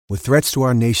With threats to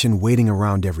our nation waiting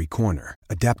around every corner,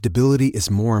 adaptability is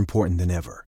more important than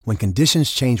ever. When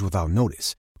conditions change without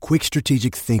notice, quick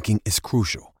strategic thinking is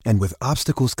crucial. And with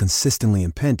obstacles consistently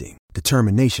impending,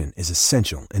 determination is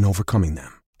essential in overcoming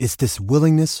them. It's this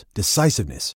willingness,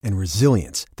 decisiveness, and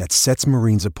resilience that sets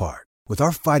Marines apart. With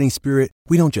our fighting spirit,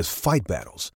 we don't just fight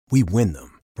battles, we win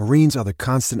them. Marines are the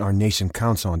constant our nation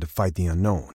counts on to fight the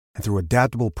unknown. And through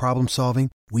adaptable problem solving,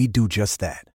 we do just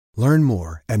that. Learn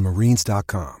more at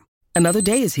marines.com. Another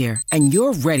day is here, and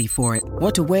you're ready for it.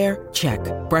 What to wear? Check.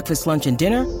 Breakfast, lunch, and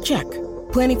dinner? Check.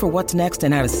 Planning for what's next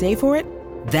and how to save for it?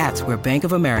 That's where Bank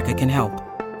of America can help.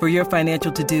 For your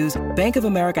financial to-dos, Bank of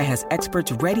America has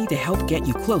experts ready to help get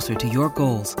you closer to your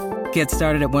goals. Get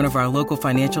started at one of our local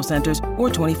financial centers or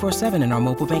 24/7 in our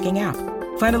mobile banking app.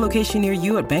 Find a location near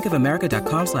you at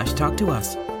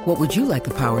bankofamerica.com/talktous. What would you like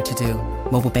the power to do?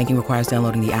 Mobile banking requires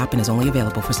downloading the app and is only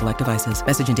available for select devices.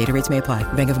 Message and data rates may apply.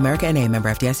 Bank of America N.A., member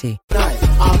FDIC.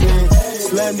 I'm in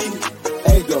Slendy,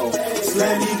 Ego,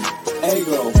 Slendy,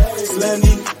 Ego,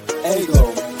 Slendy,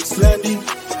 Ego, Slendy,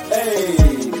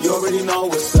 hey. You already know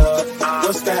what's up.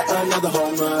 What's that? Another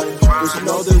home run. But you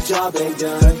know the job ain't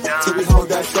done till we hold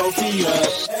that trophy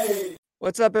up. Hey.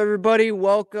 What's up, everybody?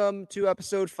 Welcome to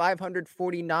episode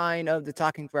 549 of the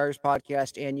Talking Friars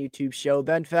podcast and YouTube show.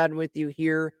 Ben Fadden with you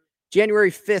here, January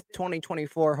 5th,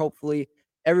 2024. Hopefully,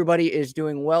 everybody is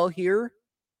doing well here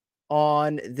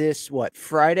on this,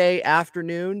 Friday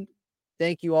afternoon.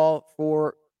 Thank you all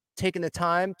for taking the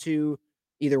time to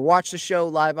either watch the show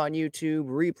live on YouTube,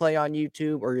 replay on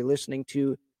YouTube, or you're listening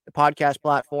to the podcast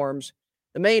platforms.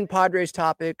 The main Padres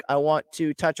topic I want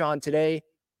to touch on today: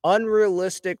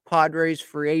 unrealistic Padres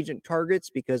free agent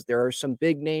targets, because there are some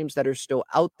big names that are still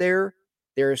out there.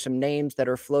 There are some names that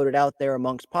are floated out there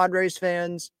amongst Padres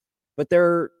fans, but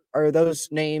there are those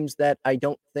names that I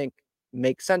don't think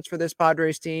make sense for this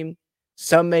Padres team.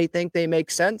 Some may think they make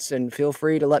sense, and feel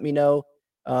free to let me know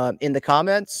in the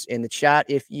comments, in the chat,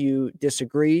 if you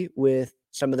disagree with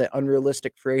some of the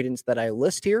unrealistic free agents that I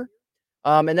list here.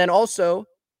 And then also,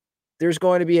 there's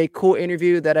going to be a cool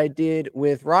interview that I did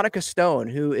with Ronika Stone,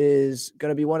 who is going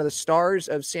to be one of the stars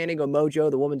of San Diego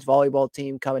Mojo, the women's volleyball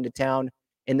team, coming to town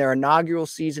in their inaugural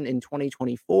season in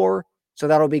 2024. So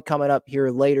that'll be coming up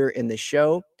here later in the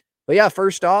show. But yeah,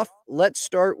 first off, let's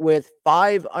start with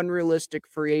 5 unrealistic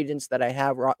free agents that I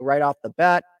have right off the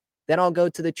bat. Then I'll go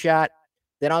to the chat.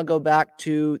 Then I'll go back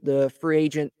to the free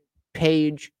agent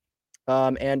page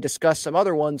and discuss some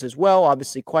other ones as well.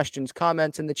 Obviously, questions,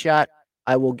 comments in the chat,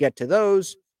 I will get to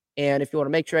those. And if you want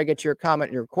to make sure I get to your comment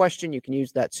and your question, you can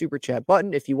use that super chat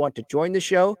button. If you want to join the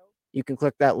show, you can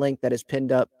click that link that is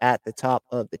pinned up at the top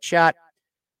of the chat.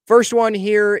 First one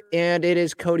here, and it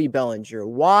is Cody Bellinger.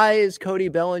 Why is Cody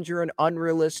Bellinger an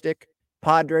unrealistic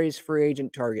Padres free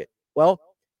agent target? Well,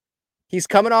 he's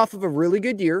coming off of a really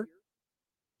good year.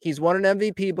 He's won an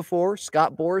MVP before.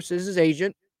 Scott Boras is his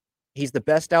agent. He's the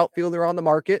best outfielder on the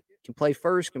market. Can play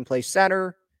first, can play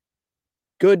center.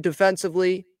 Good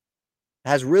defensively.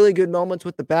 Has really good moments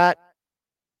with the bat.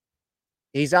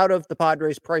 He's out of the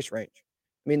Padres' price range.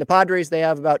 I mean, the Padres, they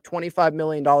have about $25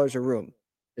 million of room,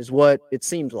 is what it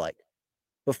seems like,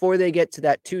 before they get to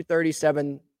that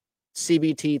 237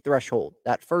 CBT threshold,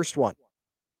 that first one.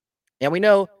 And we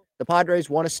know the Padres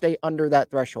want to stay under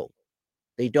that threshold.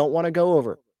 They don't want to go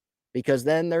over, because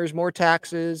then there's more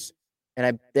taxes,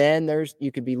 and then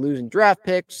you could be losing draft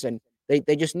picks, and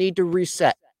they just need to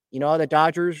reset. You know, the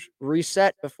Dodgers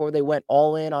reset before they went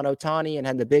all in on Ohtani and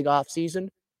had the big offseason.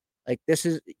 Like,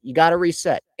 you got to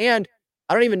reset. And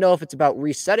I don't even know if it's about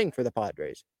resetting for the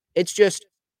Padres. It's just,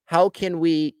 how can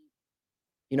we,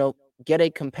 get a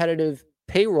competitive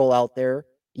payroll out there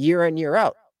year in, year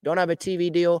out? Don't have a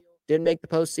TV deal, didn't make the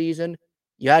postseason.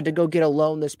 You had to go get a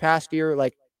loan this past year.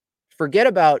 Like, forget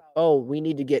about, we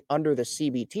need to get under the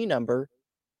CBT number.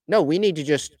 No, we need to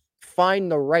just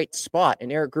find the right spot.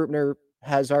 And Eric Grubner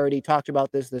has already talked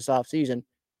about this offseason.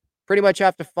 Pretty much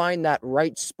have to find that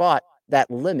right spot,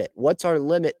 that limit. What's our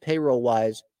limit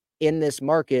payroll-wise in this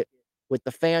market, with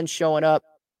the fans showing up,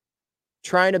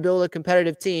 trying to build a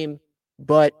competitive team,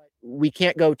 but we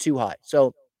can't go too high.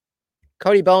 So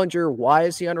Cody Bellinger, why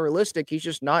is he unrealistic? He's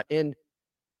just not in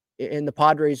the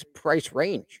Padres' price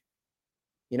range.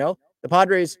 The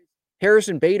Padres,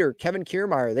 Harrison Bader, Kevin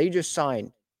Kiermaier, they just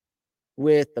signed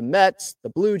with the Mets, the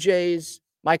Blue Jays.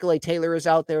 Michael A. Taylor is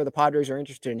out there. The Padres are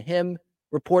interested in him,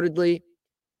 reportedly.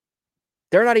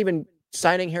 They're not even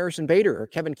signing Harrison Bader or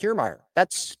Kevin Kiermaier.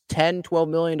 That's $10, $12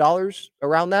 million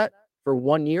around that for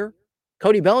 1 year.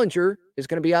 Cody Bellinger is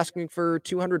going to be asking for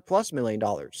 $200+ million.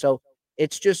 So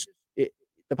it's just,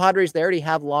 the Padres, they already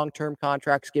have long-term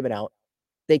contracts given out.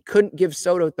 they couldn't give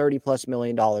Soto $30+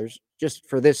 million just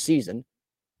for this season,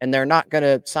 and they're not going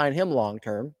to sign him long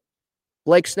term.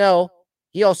 Blake Snell,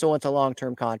 he also wants a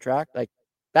long-term contract. Like,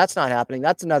 that's not happening.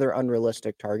 That's another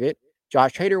unrealistic target.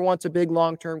 Josh Hader wants a big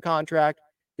long-term contract.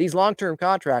 These long-term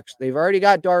contracts, they've already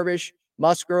got Darvish,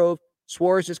 Musgrove.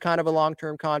 Suarez is kind of a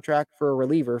long-term contract for a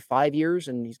reliever, 5 years,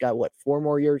 and he's got, 4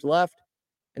 more years left.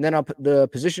 And then on the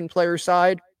position player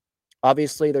side,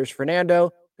 obviously there's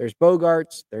Fernando, there's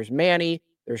Bogarts, there's Manny,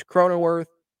 there's Cronenworth.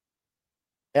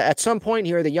 At some point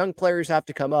here, the young players have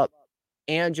to come up.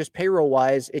 And just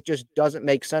payroll-wise, it just doesn't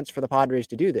make sense for the Padres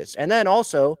to do this. And then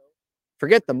also,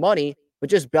 forget the money, but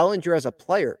just Bellinger as a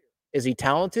player. Is he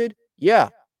talented? Yeah.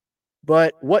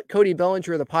 But what Cody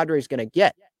Bellinger are the Padres going to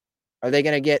get? Are they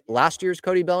going to get last year's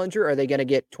Cody Bellinger? Are they going to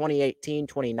get 2018,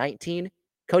 2019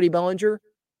 Cody Bellinger?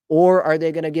 Or are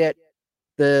they going to get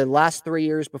the last 3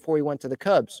 years before he went to the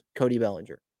Cubs, Cody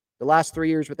Bellinger? The last 3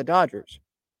 years with the Dodgers,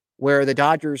 where the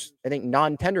Dodgers, I think,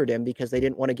 non-tendered him because they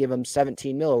didn't want to give him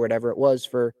 $17 million or whatever it was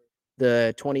for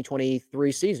the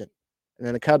 2023 season. And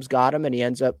then the Cubs got him, and he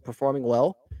ends up performing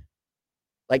well.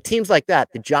 Like teams like that,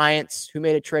 the Giants, who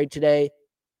made a trade today,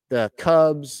 the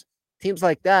Cubs, teams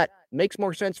like that, makes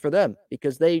more sense for them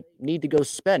because they need to go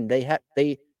spend.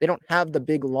 They don't have the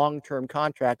big long-term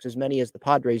contracts as many as the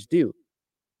Padres do.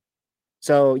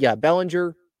 So, yeah,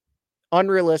 Bellinger,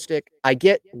 unrealistic. I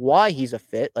get why he's a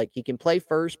fit. Like, he can play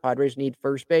first. Padres need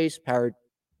first base, powered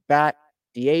bat,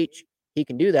 DH. He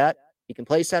can do that. He can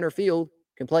play center field,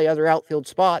 can play other outfield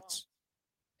spots.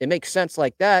 It makes sense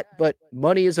like that, but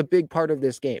money is a big part of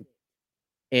this game.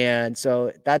 And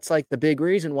so that's like the big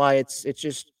reason why it's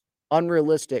just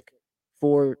unrealistic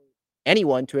for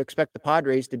anyone to expect the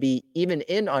Padres to be even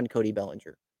in on Cody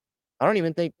Bellinger. I don't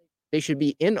even think they should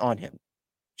be in on him.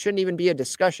 Shouldn't even be a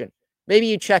discussion. Maybe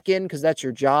you check in because that's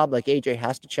your job. Like AJ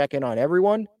has to check in on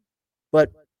everyone, but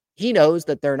he knows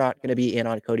that they're not going to be in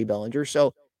on Cody Bellinger.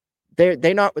 So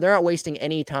they're not wasting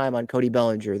any time on Cody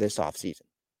Bellinger this offseason.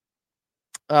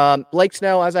 Blake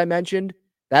Snell, as I mentioned,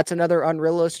 that's another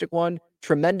unrealistic one.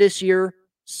 Tremendous year.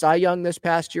 Cy Young this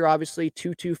past year, obviously,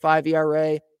 2.25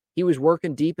 ERA. He was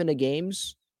working deep into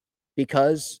games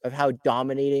because of how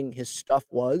dominating his stuff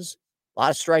was. A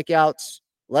lot of strikeouts.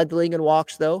 Led the league in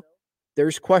walks, though.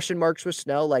 There's question marks with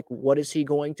Snell, like what is he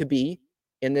going to be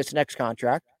in this next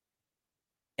contract?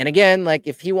 And again, like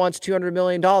if he wants $200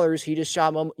 million, he just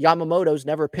shot Yamamoto's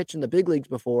never pitched in the big leagues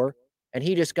before, and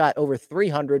he just got over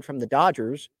 300 from the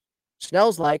Dodgers.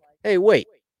 Snell's like, hey, wait,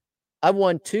 I've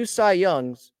won 2 Cy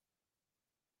Youngs.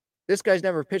 This guy's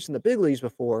never pitched in the big leagues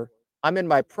before. I'm in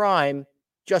my prime,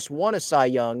 just won a Cy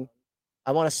Young.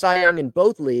 I won a Cy Young in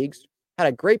both leagues, had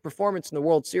a great performance in the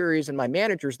World Series, and my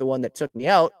manager's the one that took me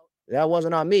out. That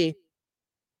wasn't on me.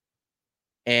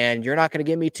 And you're not going to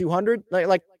give me 200?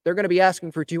 Like they're going to be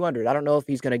asking for 200. I don't know if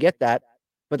he's going to get that,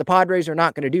 but the Padres are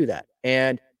not going to do that.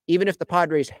 And even if the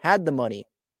Padres had the money,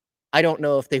 I don't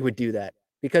know if they would do that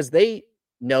because they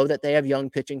know that they have young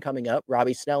pitching coming up.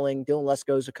 Robbie Snelling, Dylan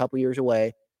Lesko's a couple years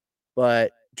away,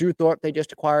 but Drew Thorpe they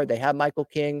just acquired. They have Michael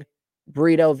King,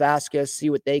 Burrito, Vasquez, see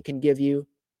what they can give you.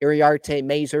 Iriarte,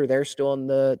 Mazer, they're still in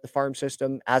the farm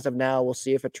system. As of now, we'll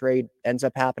see if a trade ends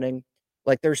up happening.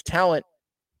 Like, there's talent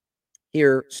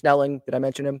here. Snelling, did I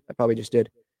mention him? I probably just did.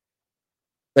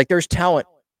 Like, there's talent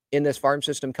in this farm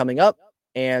system coming up.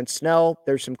 And Snell,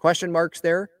 there's some question marks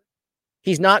there.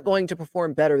 He's not going to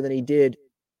perform better than he did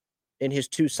in his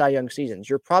 2 Cy Young seasons.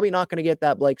 You're probably not going to get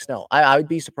that Blake Snell. I would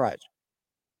be surprised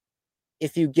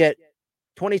if you get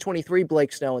 2023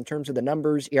 Blake Snell in terms of the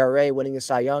numbers, ERA, winning the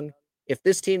Cy Young. If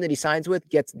this team that he signs with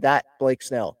gets that Blake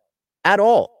Snell at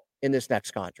all in this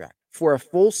next contract for a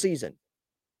full season,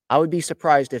 I would be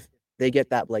surprised if they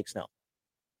get that Blake Snell.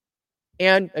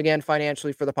 And again,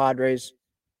 financially for the Padres,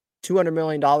 $200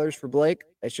 million for Blake,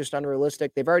 it's just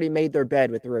unrealistic. They've already made their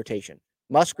bed with the rotation.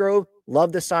 Musgrove,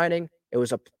 loved the signing. It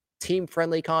was a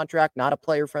team-friendly contract, not a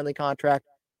player-friendly contract.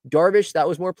 Darvish, that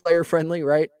was more player-friendly,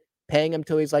 right? Paying him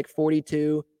till he's like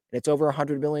 42, and it's over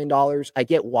 $100 million. I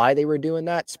get why they were doing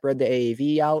that. Spread the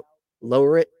AAV out,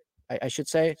 lower it, I should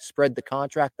say. Spread the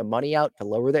contract, the money out to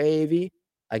lower the AAV.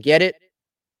 I get it.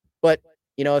 But,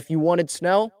 if you wanted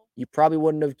Snell, you probably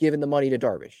wouldn't have given the money to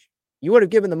Darvish. You would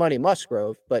have given the money to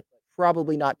Musgrove, but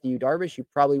probably not to you, Darvish. You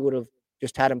probably would have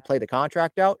just had him play the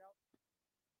contract out.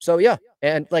 So, yeah.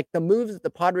 And, like, the moves that the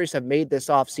Padres have made this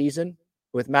offseason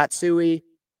with Matsui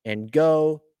and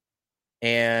Go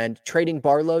and trading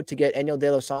Barlow to get Enel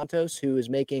De Los Santos, who is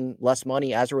making less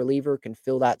money as a reliever, can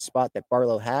fill that spot that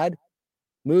Barlow had.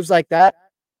 Moves like that,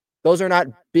 those are not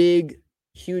big,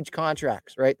 huge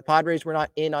contracts, right? The Padres were not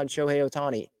in on Shohei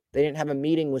Ohtani. They didn't have a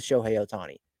meeting with Shohei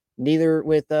Ohtani. Neither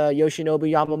with Yoshinobu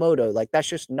Yamamoto. Like, that's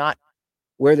just not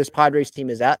where this Padres team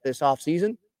is at this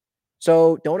offseason.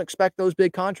 So don't expect those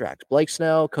big contracts. Blake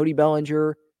Snell, Cody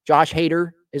Bellinger, Josh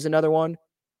Hader is another one.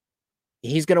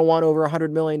 He's going to want over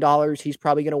 $100 million. He's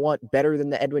probably going to want better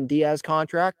than the Edwin Diaz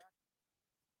contract,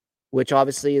 which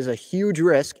obviously is a huge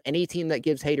risk. Any team that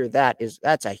gives Hader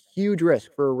that's a huge risk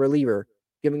for a reliever,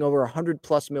 giving over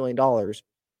 $100+ million.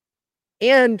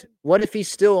 And what if he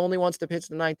still only wants to pitch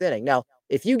the ninth inning? Now,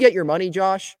 if you get your money,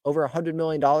 Josh, over $100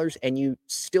 million, and you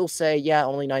still say, yeah,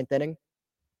 only ninth inning,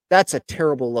 that's a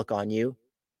terrible look on you.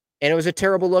 And it was a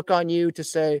terrible look on you to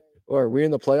say, oh, are we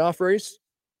in the playoff race?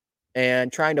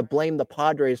 And trying to blame the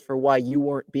Padres for why you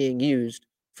weren't being used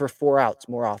for 4 outs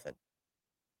more often.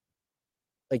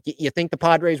 Like, you think the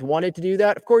Padres wanted to do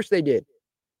that? Of course they did.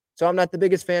 So I'm not the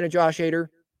biggest fan of Josh Hader.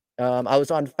 I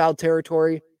was on Foul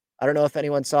Territory. I don't know if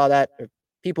anyone saw that.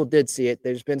 People did see it.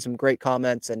 There's been some great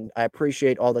comments, and I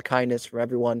appreciate all the kindness from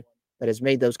everyone that has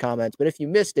made those comments. But if you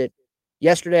missed it,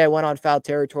 yesterday I went on Foul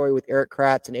Territory with Eric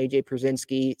Kratz and AJ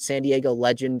Przinsky, San Diego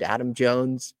legend Adam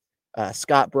Jones,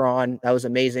 Scott Braun. That was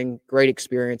amazing. Great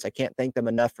experience. I can't thank them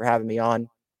enough for having me on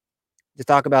to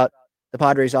talk about the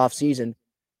Padres offseason.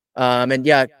 And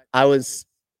yeah,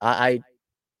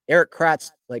 Eric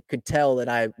Kratz could tell that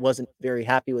I wasn't very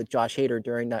happy with Josh Hader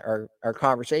during that our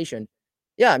conversation.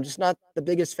 Yeah, I'm just not the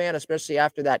biggest fan, especially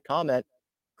after that comment.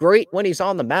 Great when he's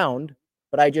on the mound,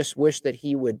 but I just wish that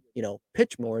he would,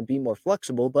 pitch more and be more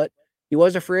flexible. But he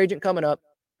was a free agent coming up,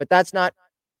 but that's not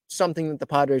something that the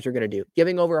Padres are going to do.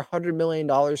 Giving over $100 million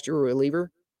to a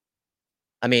reliever.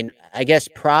 I mean, I guess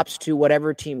props to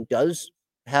whatever team does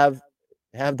have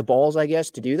the balls, I guess,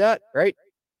 to do that, right?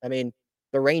 I mean,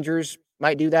 the Rangers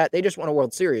might do that. They just won a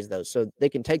World Series, though, so they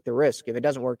can take the risk. If it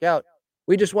doesn't work out,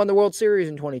 we just won the World Series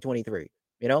in 2023,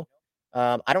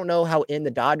 I don't know how in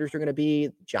the Dodgers are going to be,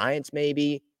 Giants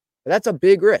maybe, but that's a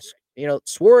big risk.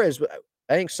 Suarez,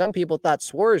 I think some people thought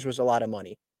Suarez was a lot of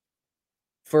money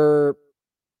for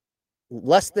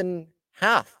less than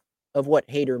half of what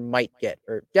Hader might get,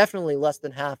 or definitely less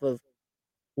than half of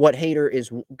what Hader is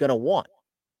going to want.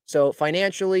 So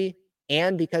financially,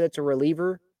 and because it's a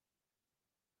reliever,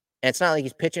 and it's not like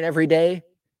he's pitching every day,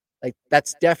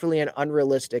 that's definitely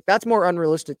that's more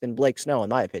unrealistic than Blake Snell, in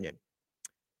my opinion.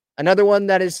 Another one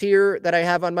that is here that I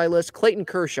have on my list, Clayton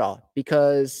Kershaw,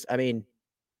 because, don't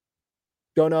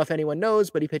know if anyone knows,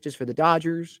 but he pitches for the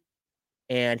Dodgers,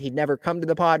 and he'd never come to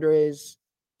the Padres,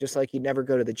 just like he'd never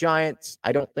go to the Giants,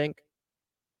 I don't think.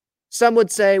 Some would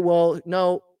say, well,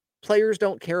 no, players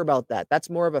don't care about that. That's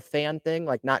more of a fan thing,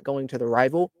 like not going to the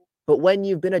rival. But when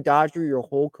you've been a Dodger your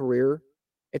whole career,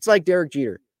 it's like Derek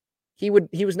Jeter. He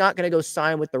was not going to go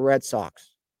sign with the Red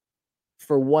Sox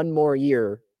for one more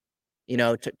year,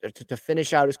 to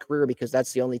finish out his career because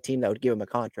that's the only team that would give him a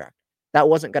contract. That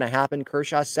wasn't going to happen.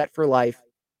 Kershaw's set for life.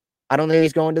 I don't think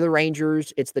he's going to the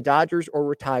Rangers. It's the Dodgers or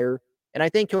retire. And I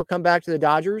think he'll come back to the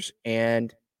Dodgers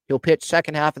and he'll pitch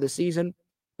second half of the season.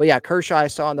 But yeah, Kershaw I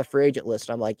saw on the free agent list.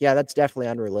 I'm like, yeah, that's definitely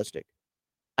unrealistic.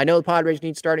 I know the Padres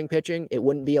need starting pitching. It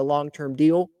wouldn't be a long-term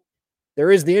deal.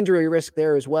 There is the injury risk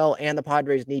there as well, and the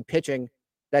Padres need pitching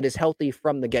that is healthy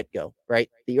from the get-go, right?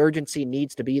 The urgency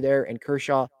needs to be there, and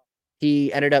Kershaw,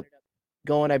 he ended up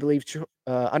going, I believe,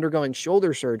 undergoing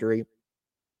shoulder surgery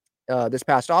this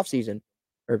past offseason,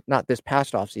 or not this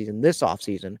past offseason, this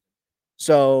offseason.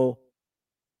 So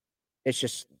it's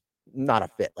just not a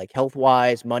fit,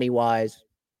 health-wise, money-wise,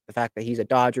 the fact that he's a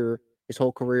Dodger his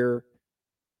whole career.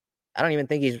 I don't even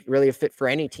think he's really a fit for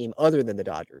any team other than the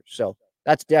Dodgers. So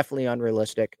that's definitely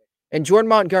unrealistic. And Jordan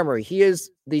Montgomery, he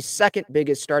is the second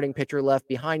biggest starting pitcher left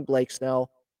behind Blake Snell.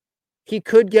 He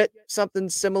could get something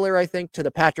similar, I think, to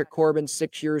the Patrick Corbin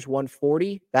 6 years,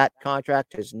 140. That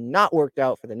contract has not worked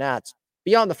out for the Nats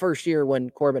beyond the first year when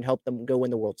Corbin helped them go win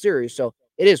the World Series. So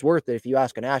it is worth it if you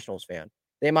ask a Nationals fan.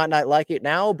 They might not like it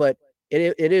now, but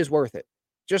it is worth it.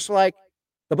 Just like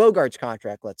the Bogarts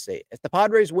contract, let's say. If the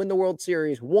Padres win the World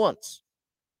Series once,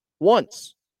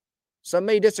 some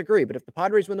may disagree, but if the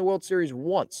Padres win the World Series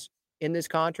once in this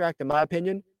contract, in my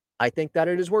opinion, I think that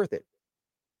it is worth it.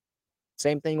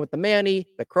 Same thing with the Manny,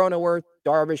 the Cronenworth,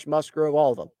 Darvish, Musgrove,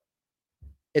 all of them.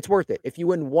 It's worth it. If you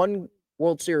win one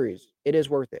World Series, it is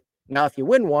worth it. Now, if you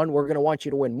win one, we're going to want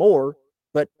you to win more,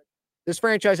 but this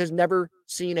franchise has never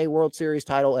seen a World Series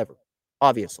title ever,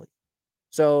 obviously.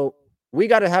 So we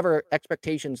got to have our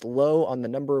expectations low on the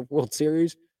number of World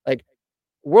Series.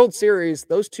 World Series,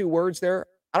 those two words there,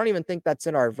 I don't even think that's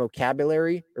in our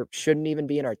vocabulary or shouldn't even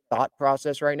be in our thought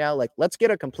process right now. Let's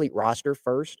get a complete roster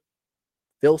first,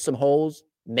 fill some holes,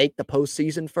 make the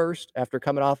postseason first after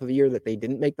coming off of a year that they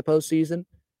didn't make the postseason.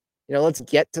 Let's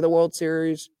get to the World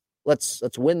Series. let's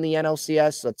win the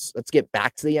NLCS. Let's get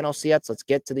back to the NLCS. Let's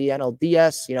get to the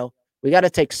NLDS. We got to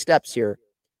take steps here.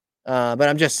 But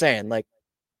I'm just saying, like,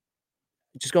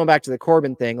 just going back to the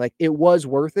Corbin thing, like, it was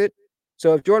worth it.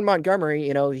 So if Jordan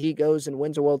Montgomery, he goes and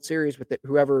wins a World Series with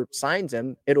whoever signs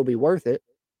him, it'll be worth it.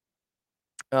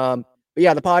 But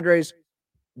yeah, the Padres,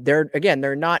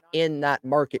 they're not in that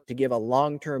market to give a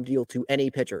long-term deal to any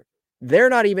pitcher. They're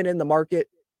not even in the market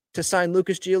to sign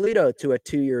Lucas Giolito to a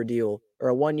 2-year deal or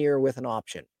a 1 year with an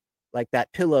option, like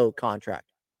that pillow contract.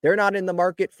 They're not in the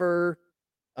market for,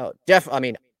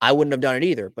 I wouldn't have done it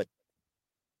either, but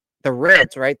the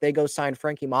Reds, right? They go sign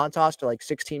Frankie Montas to like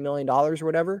 $16 million or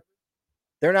whatever.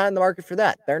 They're not in the market for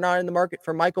that. They're not in the market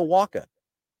for Michael Wacha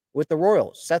with the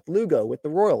Royals, Seth Lugo with the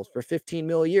Royals for $15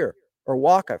 million a year, or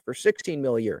Wacha for $16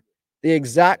 million a year. The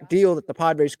exact deal that the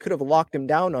Padres could have locked him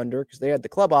down under because they had the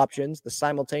club options, the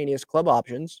simultaneous club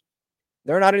options.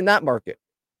 They're not in that market.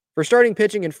 For starting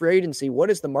pitching and free agency, what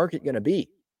is the market going to be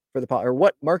for the or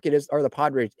what market are the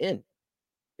Padres in?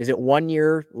 Is it 1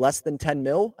 year less than 10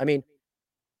 mil? I mean,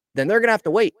 then they're going to have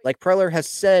to wait. Like Preller has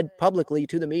said publicly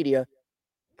to the media,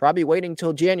 probably waiting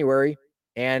till January,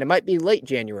 and it might be late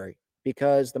January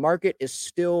because the market is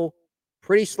still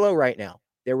pretty slow right now.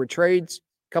 There were trades,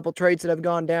 a couple trades that have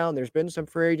gone down. There's been some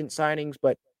free agent signings,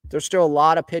 but there's still a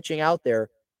lot of pitching out there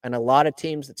and a lot of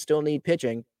teams that still need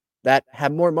pitching that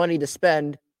have more money to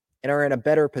spend and are in a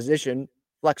better position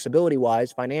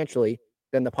flexibility-wise financially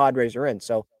than the Padres are in.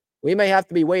 So we may have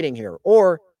to be waiting here,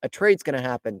 or a trade's going to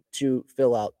happen to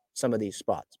fill out some of these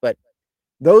spots. But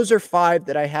those are 5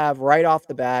 that I have right off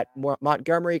the bat: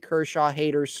 Montgomery, Kershaw,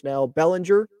 Hader, Snell,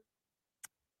 Bellinger.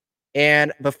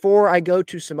 And before I go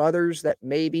to some others that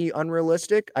may be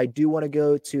unrealistic, I do want to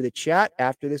go to the chat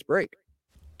after this break.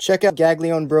 Check out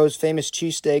Gaglione Bros' famous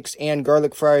cheesesteaks and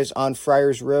garlic fries on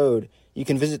Friars Road. You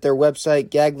can visit their website,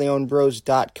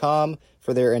 gaglionebros.com,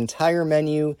 for their entire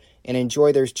menu and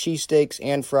enjoy their cheesesteaks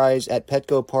and fries at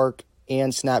Petco Park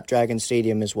and Snapdragon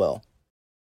Stadium as well.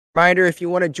 Reminder, if you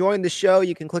want to join the show,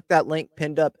 you can click that link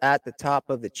pinned up at the top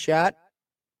of the chat.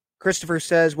 Christopher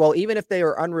says, well, even if they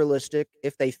are unrealistic,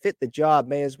 if they fit the job,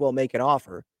 may as well make an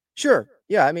offer. Sure.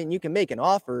 Yeah, I mean, you can make an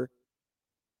offer,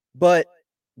 but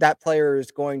that player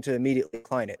is going to immediately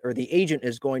decline it, or the agent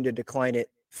is going to decline it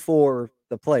for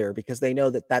the player because they know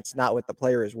that that's not what the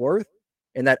player is worth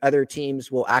and that other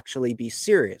teams will actually be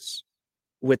serious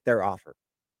with their offer.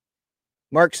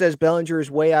 Mark says Bellinger is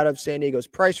way out of San Diego's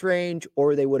price range,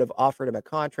 or they would have offered him a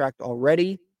contract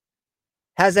already.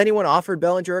 Has anyone offered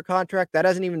Bellinger a contract? That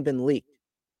hasn't even been leaked.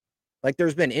 Like,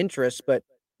 there's been interest, but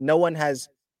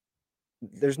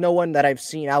there's no one that I've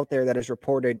seen out there that has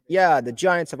reported, yeah, the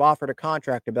Giants have offered a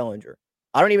contract to Bellinger.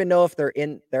 I don't even know if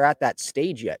they're at that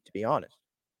stage yet, to be honest.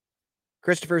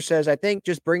 Christopher says, I think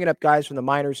just bringing up guys from the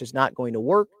minors is not going to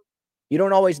work. You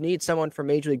don't always need someone from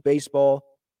Major League Baseball,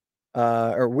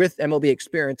 or with MLB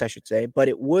experience, I should say, but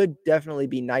it would definitely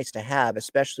be nice to have,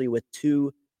 especially with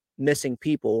 2 missing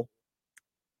people.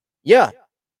 Yeah.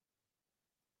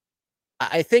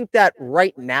 I think that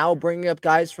right now bringing up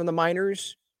guys from the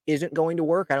minors isn't going to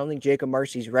work. I don't think Jacob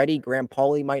Marcy's ready. Graham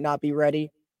Pauley might not be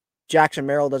ready. Jackson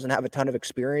Merrill doesn't have a ton of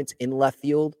experience in left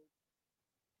field.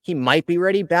 He might be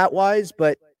ready bat-wise,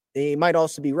 but he might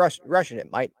also be rushing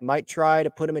it. Might try to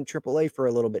put him in AAA for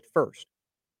a little bit first.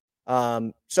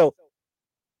 So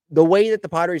the way that the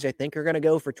Padres, I think, are going to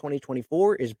go for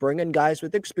 2024 is bring in guys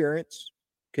with experience.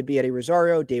 Could be Eddie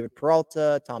Rosario, David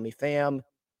Peralta, Tommy Pham,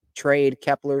 trade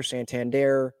Kepler,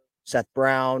 Santander, Seth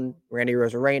Brown, Randy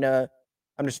Rosarena.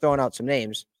 I'm just throwing out some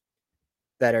names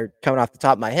that are coming off the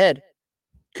top of my head.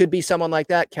 Could be someone like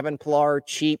that. Kevin Pillar,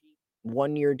 cheap,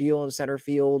 1-year deal in center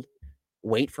field.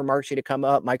 Wait for Marcy to come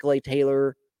up. Michael A.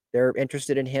 Taylor, they're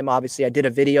interested in him. Obviously, I did a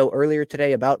video earlier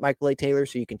today about Michael A. Taylor,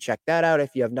 so you can check that out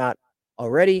if you have not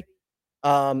already.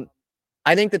 I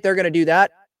think that they're going to do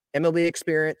that. MLB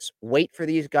experience, wait for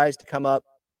these guys to come up,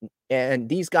 and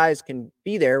these guys can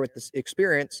be there with this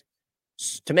experience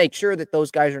to make sure that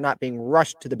those guys are not being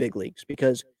rushed to the big leagues,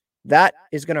 because that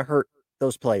is going to hurt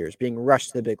those players being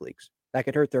rushed to the big leagues. That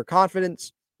could hurt their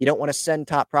confidence. You don't want to send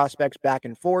top prospects back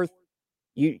and forth.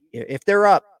 If they're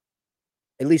up,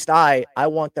 at least I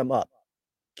want them up.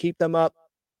 Keep them up.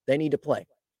 They need to play.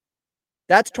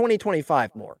 That's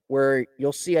 2025 more, where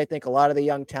you'll see, I think, a lot of the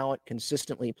young talent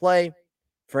consistently play.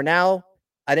 For now,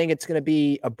 I think it's going to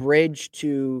be a bridge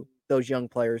to those young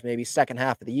players, maybe second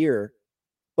half of the year,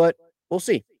 but we'll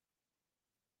see.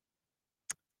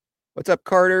 What's up,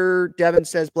 Carter? Devin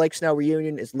says Blake Snell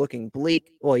reunion is looking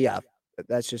bleak. Well, yeah,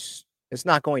 it's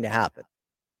not going to happen.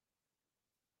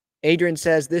 Adrian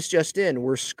says, this just in,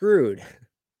 we're screwed.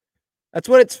 That's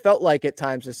what it's felt like at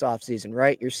times this offseason,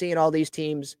 right? You're seeing all these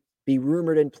teams be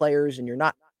rumored in players, and you're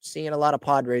not seeing a lot of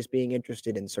Padres being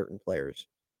interested in certain players.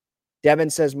 Devin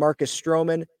says Marcus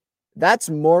Stroman. That's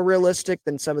more realistic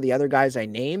than some of the other guys I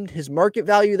named. His market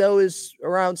value, though, is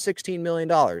around $16 million,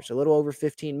 a little over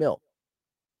 15 mil.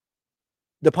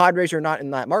 The Padres are not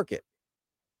in that market.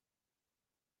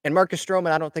 And Marcus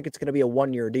Stroman, I don't think it's going to be a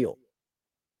one-year deal.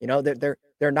 You know,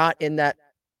 they're not in that.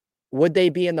 Would they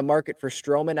be in the market for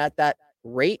Stroman at that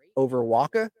rate over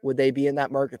Waka? Would they be in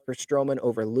that market for Stroman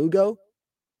over Lugo?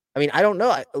 I mean, I don't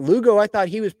know. Lugo, I thought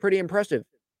he was pretty impressive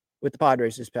with the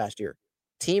Padres this past year.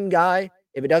 Team guy.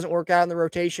 If it doesn't work out in the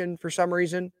rotation for some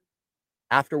reason,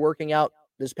 after working out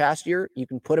this past year, you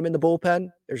can put him in the bullpen.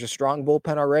 There's a strong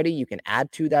bullpen already. You can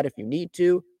add to that if you need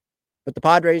to. But the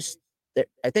Padres,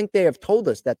 I think they have told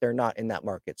us that they're not in that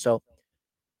market. So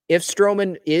if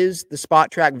Stroman is the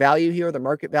spot track value here, the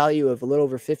market value of a little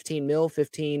over 15 mil,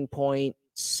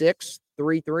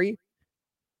 15.633,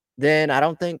 then I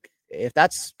don't think, if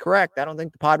that's correct, I don't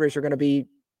think the Padres are going to be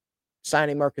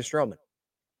signing Marcus Stroman.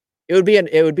 It would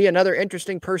be another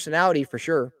interesting personality for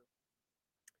sure.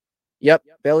 Yep,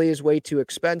 Belly is way too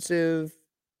expensive.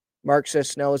 Mark says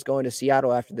Snell is going to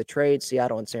Seattle after the trade.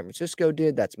 Seattle and San Francisco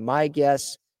did. That's my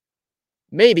guess.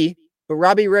 Maybe, but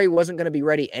Robbie Ray wasn't going to be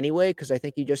ready anyway because I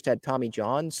think he just had Tommy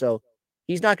John, so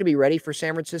he's not going to be ready for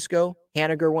San Francisco.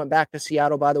 Haniger went back to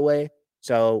Seattle, by the way,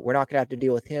 so we're not going to have to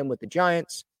deal with him with the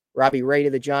Giants. Robbie Ray to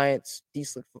the Giants.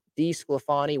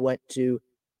 DeSclafani went to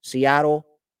Seattle.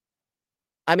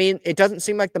 I mean, it doesn't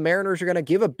seem like the Mariners are going to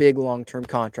give a big long-term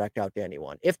contract out to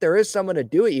anyone. If there is someone to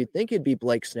do it, you'd think it'd be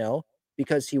Blake Snell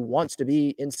because he wants to be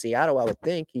in Seattle, I would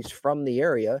think. He's from the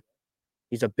area.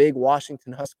 He's a big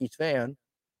Washington Huskies fan.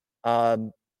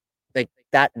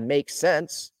 That makes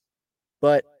sense.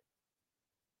 But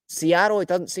Seattle, it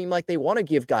doesn't seem like they want to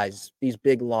give guys these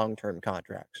big long-term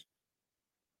contracts.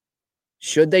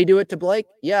 Should they do it to Blake?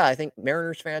 Yeah, I think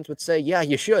Mariners fans would say, yeah,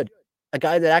 you should. A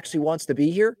guy that actually wants to be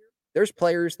here. There's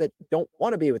players that don't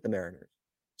want to be with the Mariners.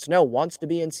 Snell wants to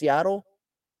be in Seattle.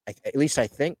 At least I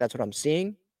think that's what I'm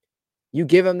seeing. You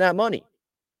give him that money.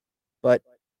 But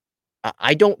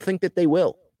I don't think that they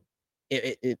will.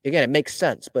 Again, it makes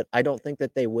sense, but I don't think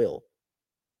that they will.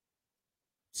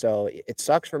 So it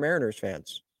sucks for Mariners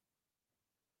fans.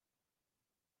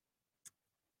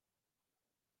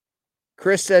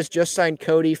 Chris says just signed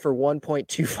Cody for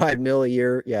 $1.25 million a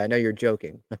year. Yeah, I know you're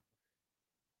joking.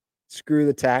 Screw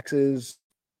the taxes.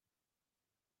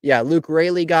 Yeah, Luke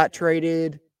Raley got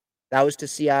traded. That was to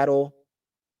Seattle.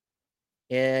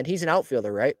 And he's an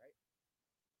outfielder, right?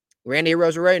 Randy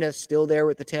Arozarena still there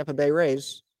with the Tampa Bay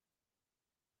Rays.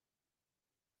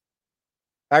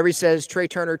 Irie says Trey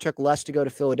Turner took less to go to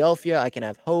Philadelphia. I can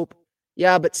have hope.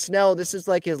 Yeah, but Snell, this is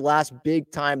like his last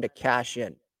big time to cash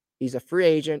in. He's a free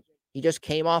agent. He just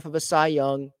came off of a Cy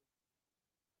Young.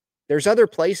 There's other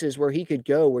places where he could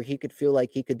go where he could feel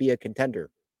like he could be a contender.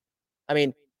 I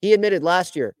mean, he admitted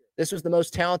last year this was the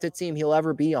most talented team he'll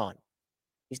ever be on.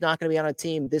 He's not going to be on a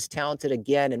team this talented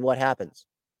again, and what happens?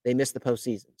 They miss the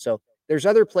postseason. So there's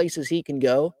other places he can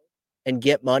go and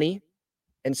get money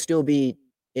and still be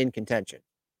in contention.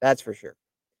 That's for sure.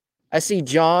 I see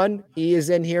John. He is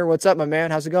in here. What's up, my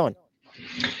man? How's it going?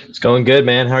 It's going good,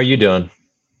 man. How are you doing?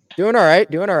 Doing all right.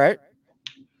 Doing all right.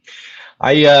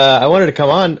 I wanted to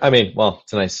come on. I mean, well,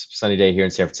 it's a nice sunny day here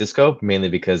in San Francisco, mainly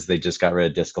because they just got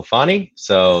rid of DeSclafani,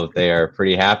 so they are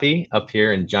pretty happy up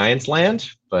here in Giants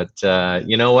land. But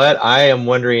you know what? I am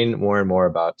wondering more and more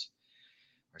about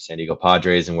our San Diego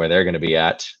Padres and where they're going to be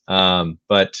at.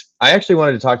 But I actually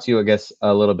wanted to talk to you, I guess,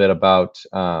 a little bit about.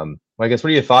 I guess,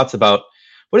 what are your thoughts about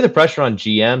putting the pressure on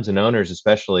GMs and owners,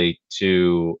 especially,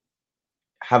 to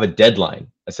have a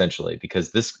deadline, essentially,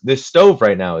 because this stove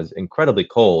right now is incredibly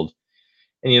cold.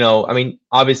 And, I mean,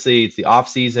 obviously it's the off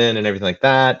season and everything like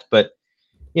that. But,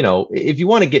 if you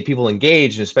want to get people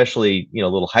engaged, and especially, a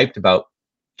little hyped about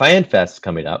Fan Fest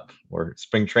coming up or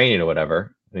spring training or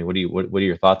whatever. I mean, what are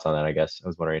your thoughts on that? I guess I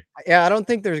was wondering. Yeah, I don't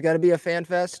think there's got to be a Fan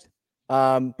Fest.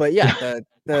 But yeah,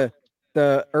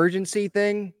 the urgency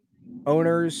thing,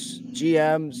 owners,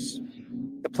 GMs,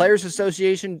 the Players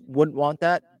Association wouldn't want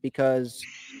that because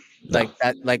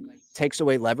that takes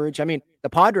away leverage. I mean, the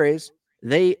Padres,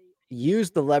 they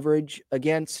used the leverage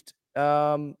against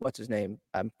what's his name?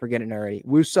 I'm forgetting already.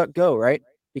 Woo-Suk Go, right?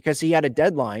 Because he had a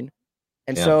deadline,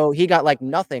 and so he got like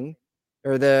nothing.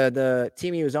 Or the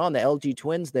team he was on, the LG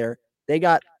Twins, they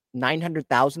got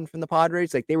 $900,000 from the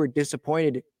Padres. Like, they were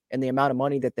disappointed in the amount of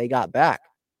money that they got back.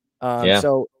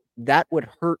 So that would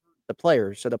hurt the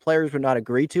players. So the players would not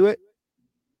agree to it.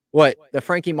 What, the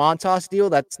Frankie Montas deal?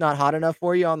 That's not hot enough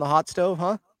for you on the hot stove,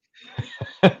 huh?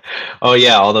 Oh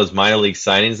yeah, all those minor league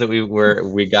signings that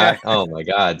we Yeah. got. Oh my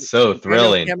God, so Daniel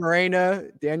thrilling.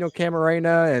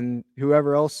 Camarena, and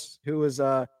whoever else who's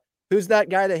that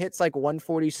guy that hits like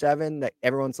 147 that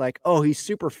everyone's like, oh, he's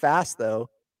super fast though,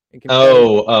 and can play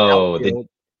Oh, outfield.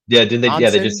 yeah, didn't they? Yeah,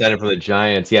 they just Johnson. signed him from the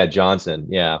Giants. Yeah, Johnson.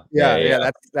 Yeah, Yeah.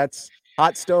 yeah, that's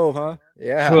hot stove, huh?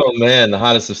 Yeah. Oh man, the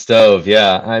hottest of stove.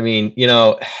 Yeah, I mean,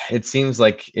 it seems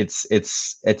like it's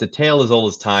a tale as old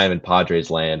as time in Padres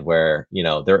land, where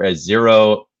there is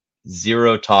zero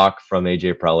talk from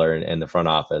AJ Preller and the front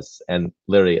office, and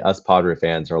literally us Padre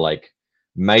fans are like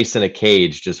mice in a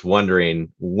cage, just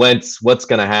wondering what's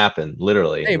going to happen.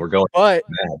 Literally, Hey, we're going but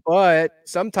mad. but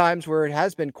sometimes where it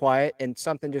has been quiet and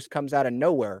something just comes out of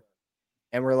nowhere,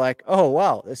 and we're like, oh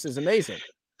wow, this is amazing.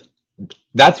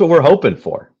 That's what we're hoping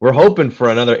for. We're hoping for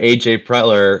another AJ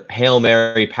Preller Hail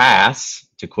Mary pass,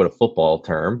 to quote a football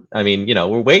term. I mean,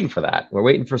 we're waiting for that. We're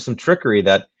waiting for some trickery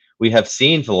that we have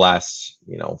seen for the last,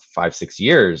 5, 6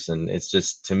 years. And it's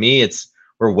just, to me,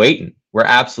 we're waiting. We're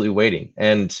absolutely waiting.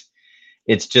 And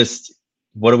it's just,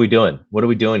 what are we doing? What are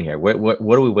we doing here? What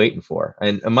are we waiting for?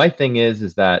 And my thing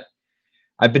is that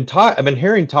I've been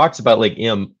hearing talks about like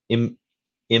Imiyaga,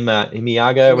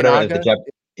 whatever the Imanaga.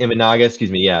 Imanaga,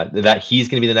 excuse me, yeah, that he's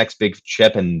going to be the next big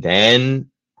chip, and then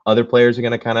other players are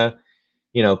going to kind of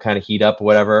heat up or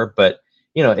whatever. But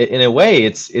in a way,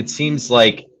 it seems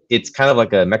like it's kind of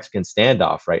like a Mexican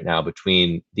standoff right now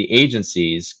between the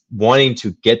agencies wanting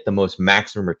to get the most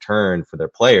maximum return for their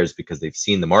players because they've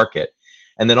seen the market,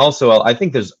 and then also I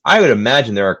would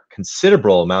imagine there are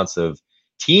considerable amounts of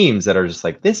teams that are just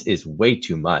like, this is way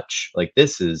too much. Like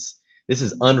this is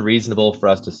unreasonable for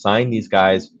us to sign these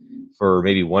guys for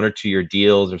maybe 1 or 2 year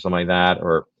deals or something like that.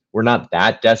 Or we're not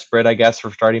that desperate, I guess,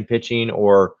 for starting pitching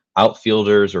or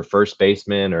outfielders or first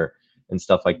basemen and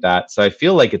stuff like that. So I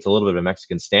feel like it's a little bit of a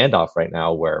Mexican standoff right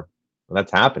now where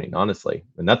that's happening, honestly,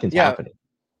 and nothing's Yeah, happening.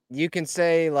 you can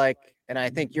say like, and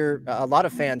I think a lot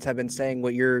of fans have been saying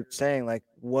what you're saying, like,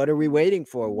 what are we waiting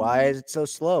for? Why is it so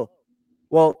slow?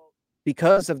 Well,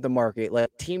 because of the market, like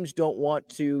teams don't want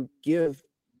to give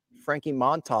Frankie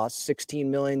Montas $16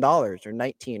 million or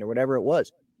 19 or whatever it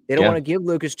was. They don't want Yeah. to give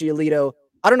Lucas Giolito.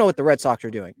 I don't know what the Red Sox are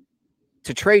doing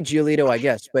to trade Giolito, I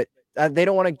guess, but they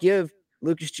don't want to give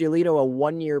Lucas Giolito a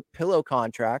 1-year pillow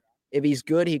contract. If he's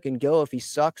good, he can go. If he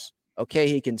sucks, okay,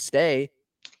 he can stay.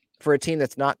 For a team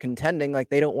that's not contending, like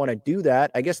they don't want to do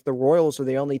that. I guess the Royals are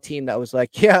the only team that was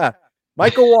like, yeah,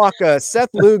 Michael Wacha,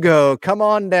 Seth Lugo, come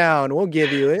on down. We'll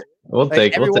give you it. Like We'll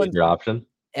take your option.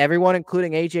 everyone,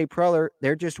 including AJ Preller,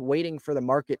 they're just waiting for the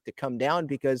market to come down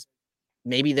because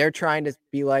maybe they're trying to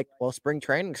be like, well, spring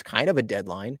training's kind of a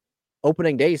deadline.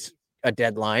 Opening day's a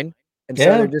deadline. And so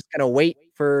they're Yeah. just going to wait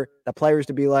for the players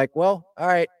to be like, well, all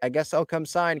right, I guess I'll come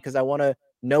sign because I want to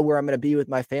know where I'm going to be with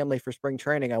my family for spring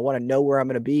training. I want to know where I'm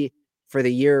going to be for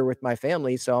the year with my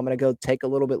family. So I'm going to go take a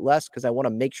little bit less because I want to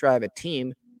make sure I have a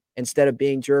team instead of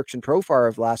being Jerks and Profar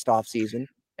of last offseason.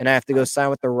 And I have to go sign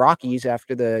with the Rockies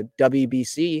after the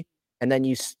WBC. And then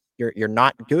you're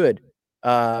not good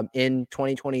in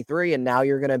 2023. And now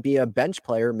you're going to be a bench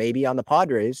player, maybe on the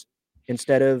Padres,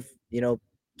 instead of,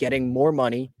 getting more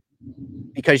money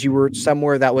because you were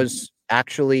somewhere that was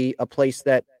actually a place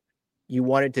that you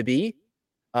wanted to be.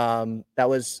 That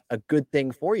was a good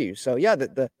thing for you. So yeah,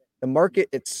 the market,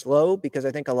 it's slow because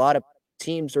I think a lot of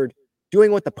teams are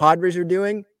doing what the Padres are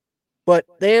doing, but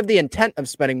they have the intent of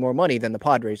spending more money than the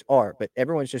Padres are. But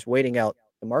everyone's just waiting out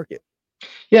the market.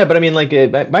 Yeah, but I mean, like,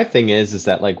 my thing is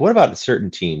that, like, what about certain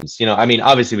teams? I mean,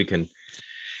 obviously we can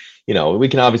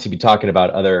obviously be talking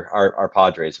about our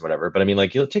Padres or whatever, but I mean,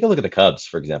 like, take a look at the Cubs,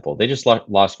 for example. They just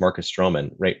lost Marcus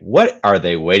Stroman, right? What are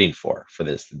they waiting for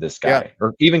this Yeah. guy,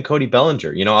 or even Cody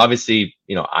Bellinger? Obviously,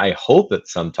 I hope that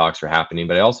some talks are happening,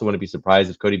 but I also wouldn't be surprised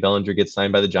if Cody Bellinger gets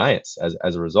signed by the Giants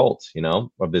as a result,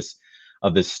 of this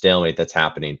stalemate that's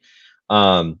happening.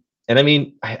 And I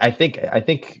mean, I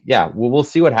think, yeah, we'll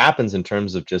see what happens in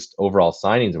terms of just overall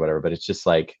signings or whatever. But it's just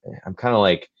like, I'm kind of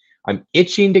like, I'm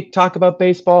itching to talk about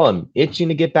baseball. I'm itching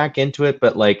to get back into it,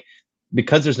 but like,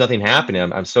 because there's nothing happening,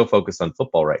 I'm so focused on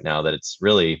football right now that it's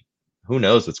really, who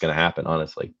knows what's going to happen,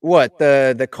 honestly. What,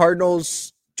 the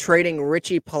Cardinals trading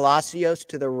Richie Palacios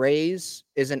to the Rays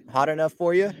isn't hot enough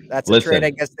for you? That's a trade, I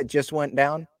Listen, guess, that just went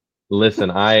down. listen,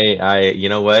 you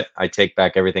know what? I take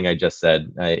back everything I just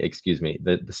said. Excuse me.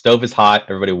 The stove is hot.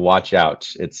 Everybody watch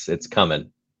out. It's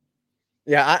coming.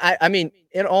 Yeah, I mean,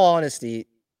 in all honesty,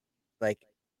 like,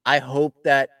 I hope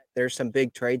that there's some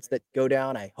big trades that go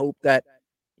down. I hope that,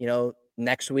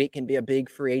 next week can be a big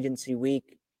free agency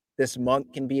week. This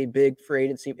month can be a big free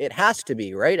agency. It has to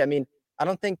be, right? I mean, I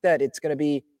don't think that it's going to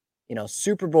be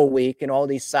Super Bowl week and all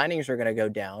these signings are going to go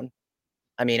down.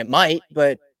 I mean, it might,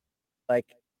 but like,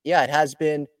 yeah, it has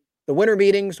been. The winter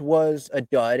meetings was a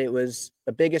dud. It was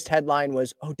the biggest headline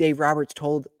was, oh, Dave Roberts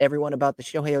told everyone about the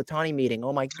Shohei Ohtani meeting.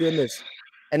 Oh my goodness.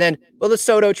 And then, well, the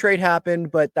Soto trade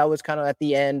happened, but that was kind of at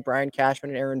the end. Brian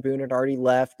Cashman and Aaron Boone had already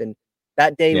left. And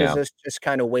that day was Yeah. just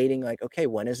kind of waiting, like, okay,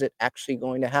 when is it actually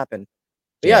going to happen?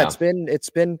 But yeah, Yeah. it's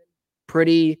been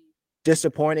pretty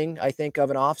disappointing, I think,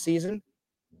 of an off season.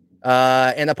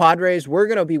 And the Padres, we're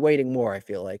going to be waiting more. I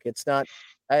feel like it's not.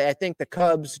 I think the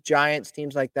Cubs, Giants,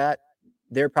 teams like that,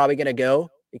 they're probably going to go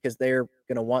because they're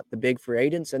going to want the big free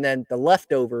agents, and then the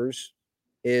leftovers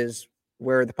is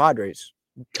where the Padres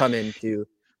come into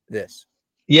this.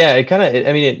 Yeah, it kind of.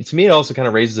 I mean, to me, it also kind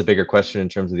of raises a bigger question in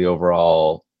terms of the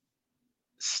overall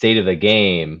state of the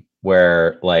game,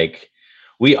 where like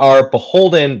we are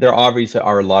beholden. There obviously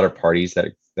are a lot of parties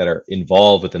that are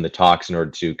involved within the talks in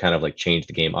order to kind of like change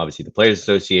the game. Obviously, the Players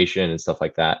Association and stuff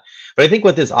like that. But I think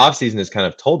what this offseason has kind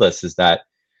of told us is that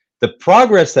the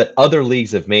progress that other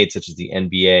leagues have made, such as the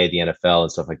NBA, the NFL,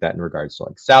 and stuff like that, in regards to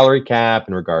like salary cap,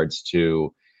 in regards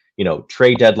to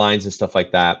trade deadlines and stuff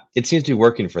like that, it seems to be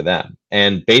working for them.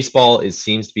 And baseball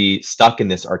seems to be stuck in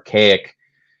this archaic,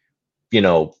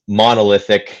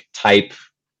 monolithic type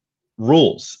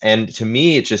rules. And to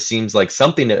me, it just seems like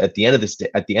something that at the end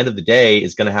of the day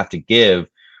is going to have to give,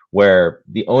 where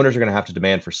the owners are going to have to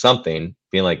demand for something,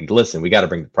 being like, listen, we got to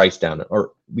bring the price down,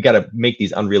 or we got to make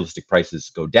these unrealistic prices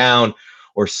go down,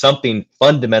 or something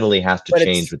fundamentally has to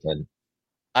change within.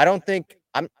 I don't think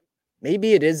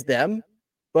maybe it is them,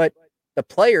 but the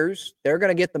players, they're going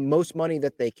to get the most money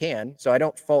that they can. So I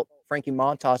don't fault Frankie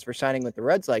Montas for signing with the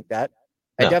Reds like that.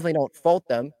 I definitely don't fault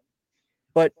them.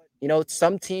 But,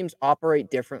 some teams operate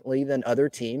differently than other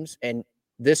teams. And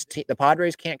the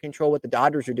Padres can't control what the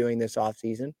Dodgers are doing this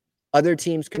offseason. Other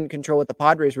teams can control what the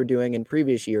Padres were doing in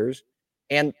previous years.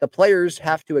 And the players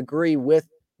have to agree with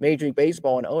Major League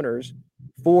Baseball and owners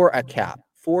for a cap,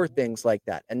 for things like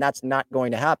that. And that's not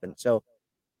going to happen. So,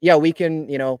 yeah, we can,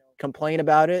 complain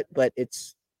about it, but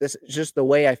this is just the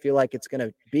way I feel like it's going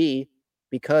to be,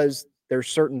 because there's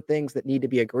certain things that need to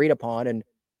be agreed upon, and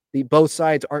both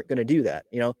sides aren't going to do that.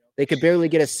 They could barely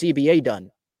get a CBA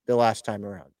done the last time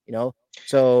around,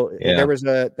 so there was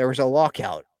a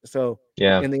lockout. So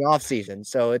in the off season,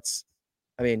 so it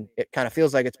kind of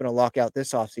feels like it's been a lockout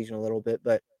this off season a little bit,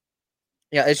 but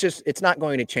yeah, it's not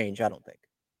going to change, I don't think.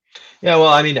 Yeah,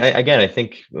 well, I mean, I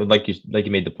think like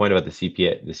you made the point about the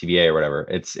CBA or whatever.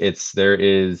 There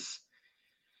is,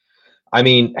 I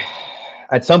mean,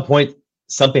 at some point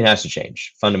something has to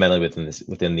change fundamentally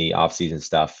within the off-season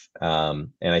stuff.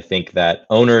 And I think that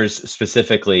owners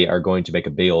specifically are going to make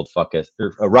a big old a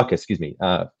ruckus to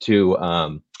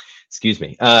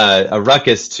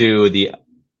the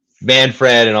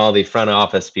Manfred and all the front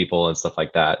office people and stuff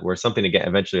like that, where something again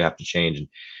eventually have to change. And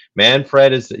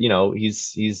Manfred is,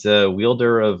 he's a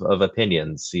wielder of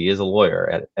opinions. He is a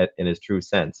lawyer in his true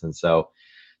sense. And so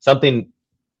something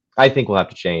I think will have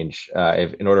to change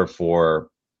in order for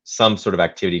some sort of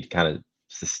activity to kind of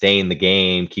sustain the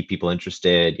game, keep people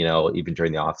interested, even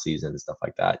during the off season and stuff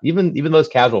like that. Even those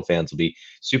casual fans will be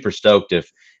super stoked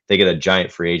if they get a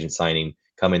giant free agent signing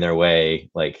coming their way,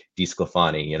 like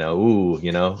DeSclafani,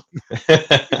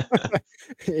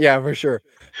 Yeah, for sure.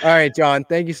 All right, John,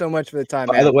 thank you so much for the time.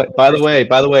 By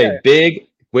the way, big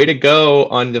way to go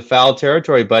on the foul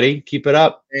territory, buddy. Keep it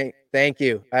up. Thank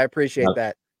you. I appreciate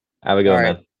that. Have a good one,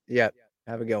 man. Yeah,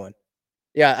 have a good one.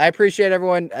 Yeah, I appreciate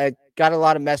everyone. I got a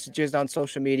lot of messages on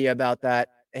social media about that.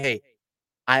 Hey,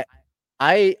 I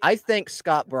thank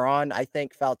Scott Braun. I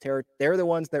thank Falter. They're the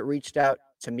ones that reached out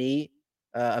to me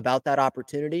about that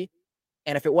opportunity.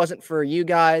 And if it wasn't for you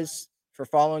guys, for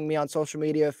following me on social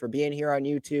media, for being here on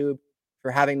YouTube,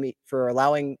 for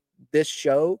allowing this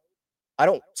show, I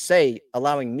don't say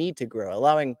allowing me to grow,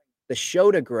 allowing the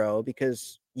show to grow,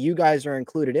 because you guys are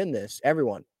included in this,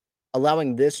 everyone.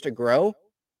 Allowing this to grow,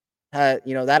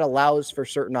 that allows for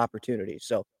certain opportunities.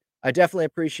 So I definitely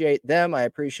appreciate them. I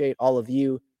appreciate all of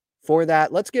you for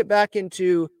that. Let's get back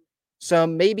into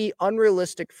some maybe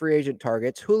unrealistic free agent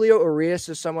targets. Julio Urias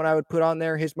is someone I would put on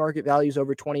there. His market value is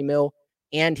over 20 mil,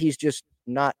 and he's just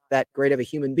not that great of a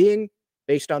human being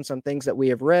based on some things that we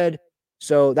have read.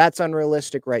 So that's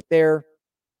unrealistic right there.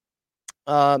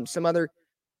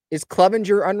 Is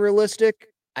Clevenger unrealistic?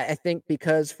 I think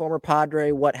because former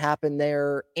Padre, what happened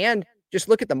there, and just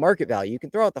look at the market value. You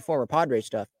can throw out the former Padre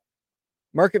stuff.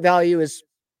 Market value is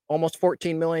almost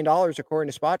 $14 million according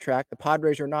to Spot Track. The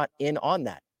Padres are not in on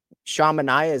that.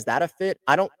 Shamanaya, is that a fit?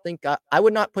 I don't think I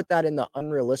would not put that in the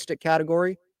unrealistic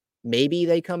category. Maybe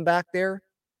they come back there.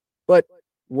 But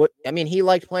he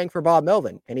liked playing for Bob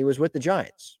Melvin, and he was with the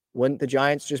Giants. Wouldn't the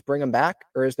Giants just bring him back,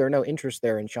 or is there no interest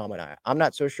there in Sean Manaea? I'm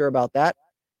not so sure about that.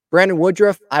 Brandon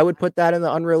Woodruff, I would put that in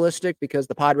the unrealistic because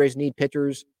the Padres need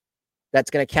pitchers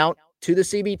that's going to count to the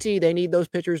CBT. They need those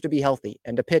pitchers to be healthy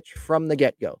and to pitch from the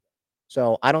get-go.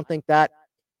 So I don't think that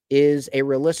is a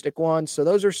realistic one. So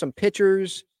those are some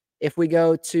pitchers. If we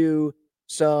go to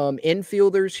some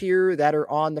infielders here that are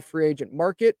on the free agent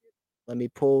market, let me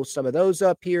pull some of those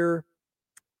up here.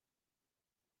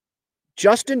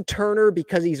 Justin Turner,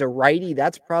 because he's a righty,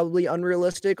 that's probably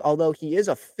unrealistic, although he is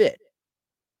a fit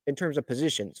in terms of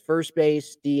positions. First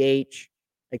base, DH,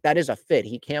 like that is a fit.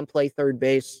 He can play third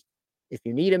base if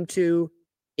you need him to.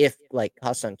 If like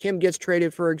Ha-Seong Kim gets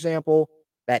traded, for example,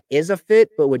 that is a fit,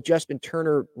 but would Justin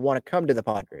Turner want to come to the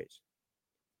Padres?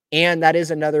 And that is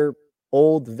another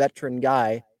old veteran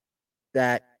guy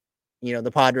that,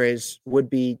 the Padres would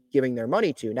be giving their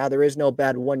money to. Now, there is no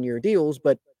bad one-year deals,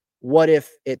 but what if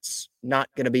it's not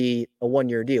going to be a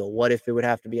one-year deal? What if it would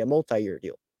have to be a multi-year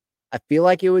deal? I feel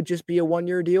like it would just be a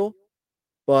one-year deal,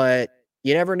 but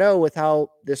you never know with how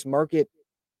this market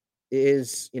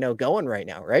is, going right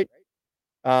now, right?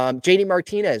 JD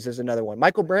Martinez is another one.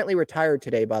 Michael Brantley retired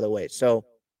today, by the way, so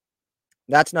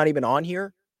that's not even on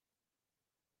here.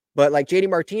 But like JD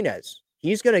Martinez,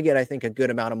 he's going to get, I think, a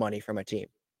good amount of money from a team.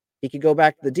 He could go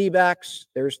back to the D-backs.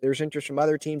 There's interest from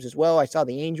other teams as well. I saw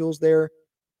the Angels there.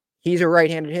 He's a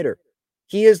right-handed hitter.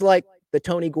 He is like the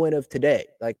Tony Gwynn of today,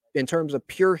 like in terms of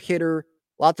pure hitter,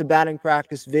 lots of batting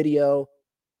practice video.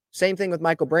 Same thing with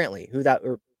Michael Brantley,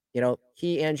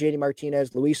 he and JD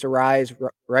Martinez, Luis Ariz,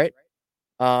 right?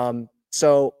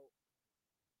 So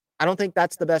I don't think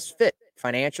that's the best fit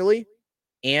financially.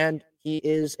 And he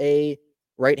is a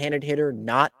right-handed hitter,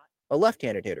 not a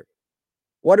left-handed hitter.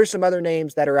 What are some other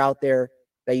names that are out there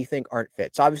that you think aren't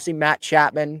fits? Obviously, Matt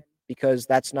Chapman, because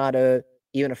that's not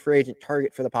even a free agent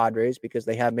target for the Padres because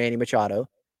they have Manny Machado.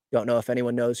 Don't know if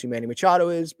anyone knows who Manny Machado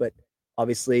is, but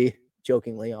obviously,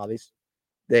 jokingly,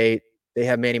 they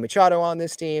have Manny Machado on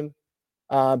this team.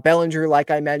 Bellinger,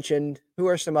 like I mentioned. Who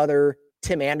are some other?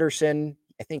 Tim Anderson,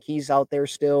 I think he's out there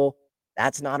still.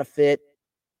 That's not a fit.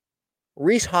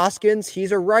 Rhys Hoskins,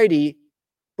 he's a righty,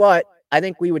 but I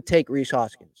think we would take Rhys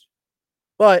Hoskins.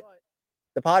 But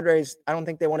the Padres, I don't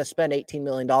think they want to spend $18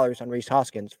 million on Rhys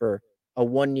Hoskins for a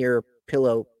one-year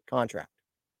pillow contract,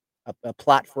 a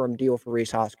platform deal for Rhys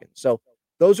Hoskins. So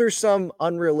those are some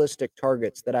unrealistic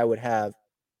targets that I would have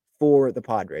for the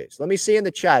Padres. Let me see in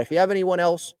the chat. If you have anyone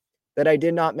else that I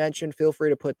did not mention, feel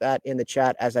free to put that in the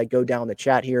chat as I go down the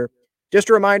chat here. Just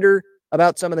a reminder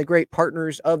about some of the great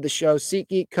partners of the show.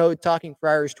 SeatGeek code Talking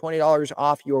Friars, $20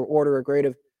 off your order.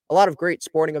 A lot of great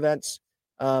sporting events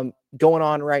going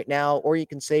on right now, or you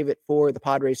can save it for the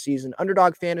Padres season.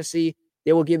 Underdog Fantasy,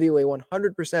 they will give you a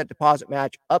 100% deposit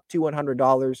match up to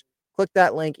 $100. Click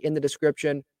that link in the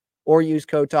description or use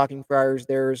code Talking Friars.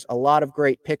 There's a lot of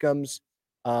great pick'ems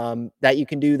that you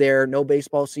can do there. No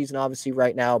baseball season, obviously,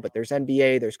 right now, but there's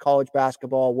NBA, there's college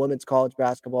basketball, women's college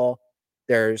basketball,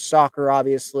 there's soccer,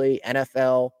 obviously,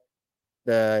 NFL,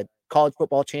 the college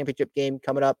football championship game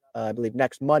coming up, I believe,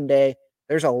 next Monday.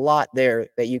 There's a lot there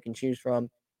that you can choose from.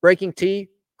 Breaking Tea,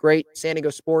 great San Diego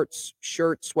sports,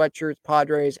 shirts, sweatshirts,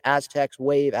 Padres, Aztecs,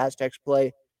 Wave, Aztecs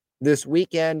play this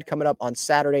weekend coming up on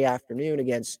Saturday afternoon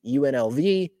against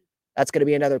UNLV. That's going to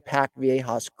be another packed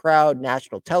Viejas crowd,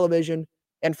 national television.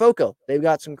 And FOCO, they've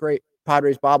got some great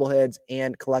Padres bobbleheads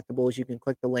and collectibles. You can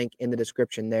click the link in the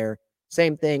description there.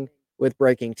 Same thing with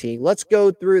Breaking Tea. Let's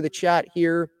go through the chat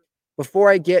here before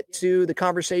I get to the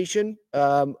conversation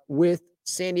with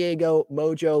San Diego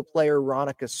Mojo player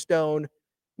Ronika Stone.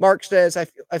 Mark says,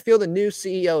 I feel the new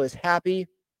CEO is happy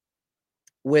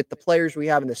with the players we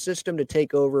have in the system to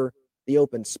take over the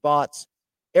open spots.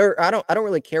 I don't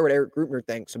really care what Eric Grutner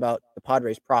thinks about the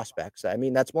Padres prospects. I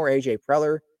mean, that's more AJ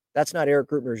Preller. That's not Eric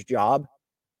Grutner's job.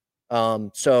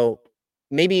 So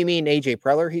maybe you mean AJ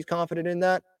Preller. He's confident in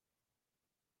that.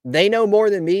 They know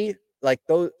more than me. Like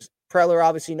Preller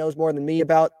obviously knows more than me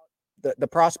about the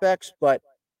prospects, but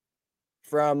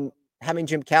from having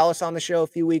Jim Callis on the show a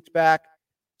few weeks back,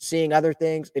 seeing other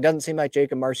things, it doesn't seem like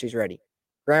Jacob Marcy's ready.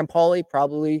 Graham Pauley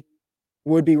probably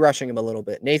would be rushing him a little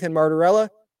bit. Nathan Martorella,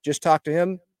 just talked to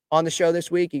him on the show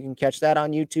this week. You can catch that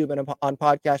on YouTube and on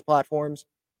podcast platforms.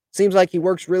 Seems like he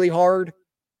works really hard.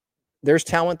 There's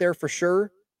talent there for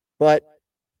sure, but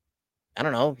I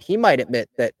don't know. He might admit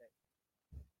that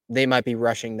they might be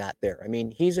rushing that there. I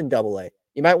mean, he's in AA.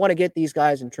 You might want to get these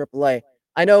guys in AAA.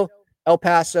 I know El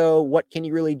Paso, what can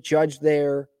you really judge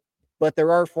there? But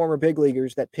there are former big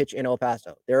leaguers that pitch in El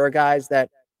Paso. There are guys that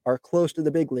are close to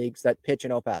the big leagues that pitch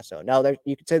in El Paso. Now,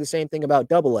 you could say the same thing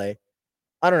about AA,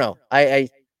 I don't know. I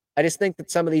just think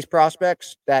that some of these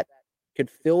prospects that could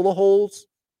fill the holes,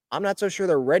 I'm not so sure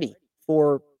they're ready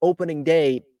for opening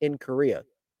day in Korea,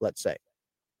 let's say.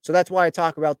 So that's why I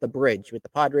talk about the bridge with the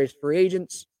Padres free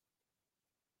agents,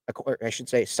 or I should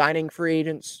say signing free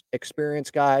agents,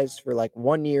 experienced guys for like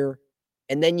 1 year.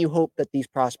 And then you hope that these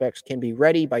prospects can be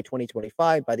ready by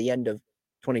 2025, by the end of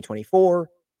 2024,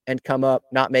 and come up,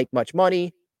 not make much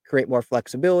money, create more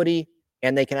flexibility,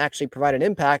 and they can actually provide an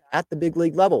impact at the big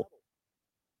league level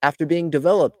after being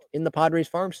developed in the Padres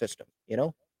farm system.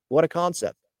 What a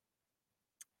concept.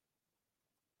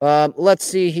 Let's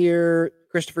see here.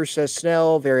 Christopher says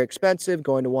Snell, very expensive,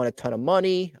 going to want a ton of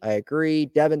money. I agree.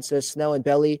 Devin says Snell and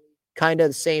Belly, kind of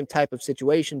the same type of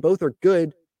situation. Both are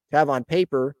good to have on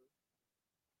paper.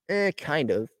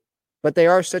 Kind of. But they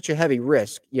are such a heavy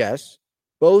risk, yes.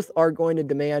 Both are going to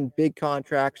demand big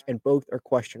contracts, and both are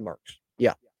question marks.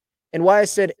 Yeah. And why I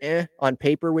said on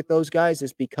paper with those guys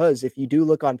is because if you do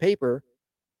look on paper,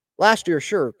 last year,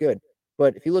 sure, good.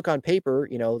 But if you look on paper,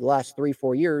 the last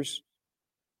 3-4 years,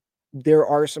 there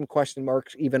are some question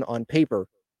marks even on paper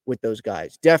with those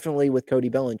guys. Definitely with Cody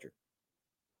Bellinger.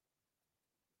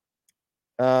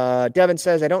 Devin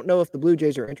says, I don't know if the Blue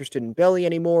Jays are interested in Belly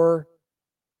anymore.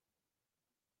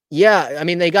 Yeah, I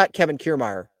mean, they got Kevin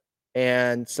Kiermaier.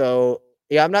 And so,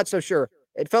 yeah, I'm not so sure.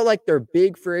 It felt like their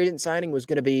big free agent signing was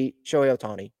going to be Shohei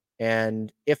Ohtani.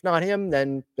 And if not him,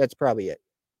 then that's probably it.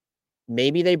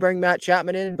 Maybe they bring Matt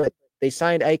Chapman in, but they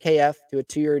signed AKF to a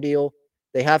 2-year deal.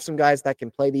 They have some guys that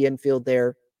can play the infield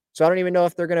there. So I don't even know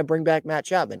if they're going to bring back Matt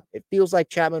Chapman. It feels like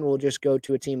Chapman will just go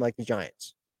to a team like the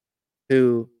Giants,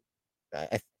 who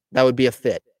that would be a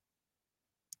fit.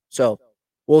 So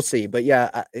we'll see. But yeah,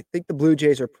 I think the Blue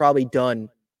Jays are probably done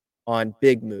on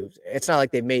big moves. It's not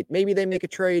like maybe they make a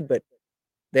trade, but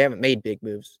they haven't made big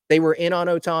moves. They were in on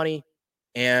Ohtani,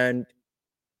 and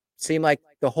seemed like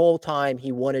the whole time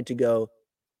he wanted to go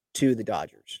to the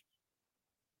Dodgers.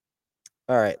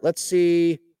 All right, let's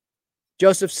see.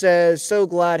 Joseph says, so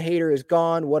glad Hader is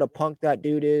gone. What a punk that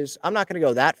dude is. I'm not going to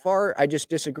go that far. I just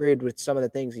disagreed with some of the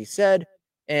things he said,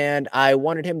 and I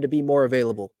wanted him to be more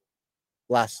available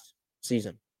last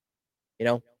season.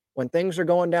 When things are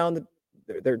going down,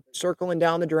 they're circling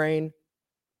down the drain.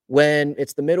 When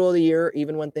it's the middle of the year,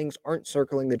 even when things aren't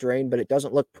circling the drain, but it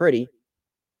doesn't look pretty,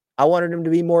 I wanted him to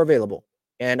be more available.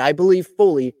 And I believe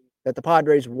fully that the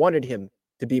Padres wanted him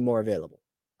to be more available.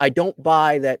 I don't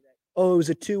buy that,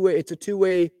 it's a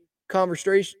two-way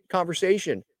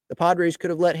conversation. The Padres could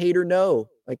have let Hader know.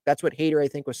 Like, that's what Hader, I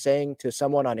think, was saying to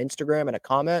someone on Instagram in a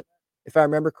comment, if I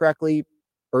remember correctly,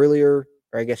 earlier,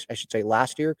 or I guess I should say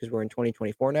last year, because we're in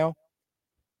 2024 now.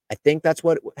 I think that's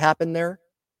what happened there.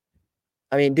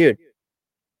 I mean, dude,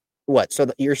 what? So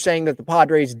you're saying that the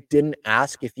Padres didn't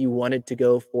ask if you wanted to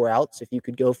go 4 outs, if you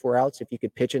could go 4 outs, if you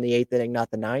could pitch in the 8th inning,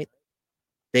 not the 9th?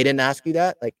 They didn't ask you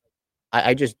that? Like,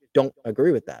 I just don't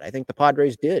agree with that. I think the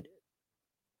Padres did.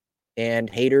 And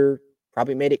Hader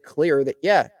probably made it clear that,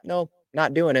 yeah, no,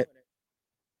 not doing it.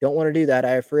 Don't want to do that. I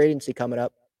have free agency coming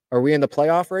up. Are we in the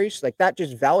playoff race? Like, that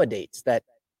just validates that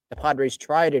the Padres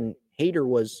tried and Hader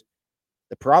was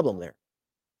the problem there.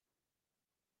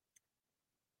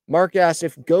 Mark asks,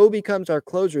 if Go becomes our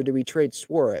closer, do we trade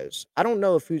Suarez? I don't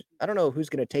know who's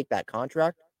going to take that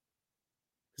contract,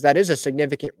 because that is a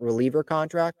significant reliever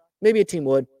contract. Maybe a team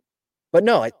would, but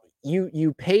no,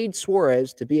 you paid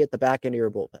Suarez to be at the back end of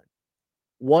your bullpen.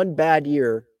 One bad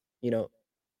year, I don't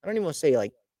even want to say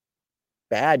like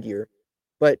bad year,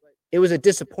 but it was a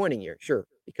disappointing year, sure,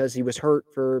 because he was hurt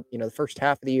for the first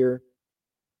half of the year.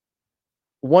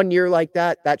 1 year like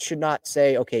that should not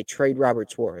say, okay, trade Robert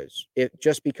Suarez,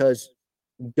 just because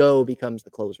Go becomes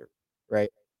the closer, right?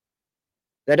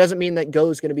 That doesn't mean that Go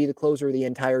is going to be the closer the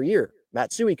entire year.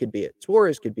 Matsui could be it.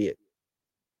 Suarez could be it.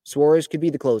 Suarez could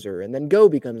be the closer, and then Go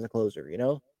becomes the closer,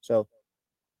 So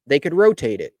they could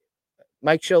rotate it.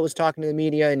 Mike Schill was talking to the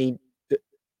media, and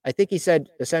I think he said,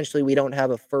 essentially, we don't have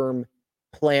a firm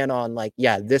plan on, like,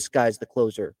 yeah, this guy's the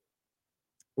closer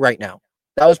right now.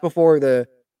 That was before the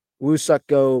Woo-Suk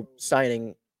Go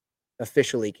signing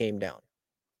officially came down.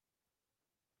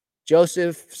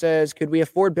 Joseph says, could we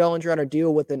afford Bellinger on a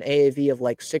deal with an AAV of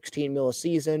like 16 mil a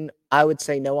season? I would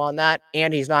say no on that,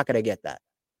 and he's not going to get that.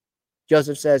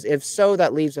 Joseph says, if so,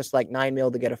 that leaves us like 9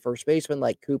 mil to get a first baseman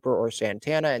like Cooper or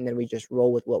Santana, and then we just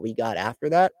roll with what we got after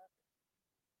that.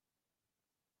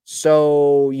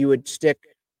 So you would stick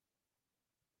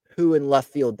who in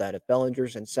left field then if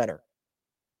Bellinger's in center?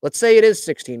 Let's say it is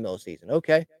 16 mil a season.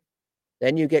 Okay.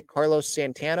 Then you get Carlos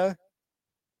Santana,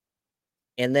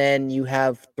 and then you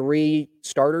have 3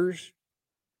 starters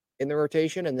in the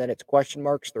rotation, and then it's question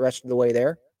marks the rest of the way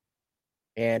there.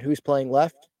 And who's playing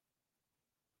left?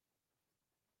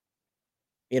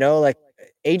 Like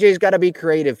AJ's got to be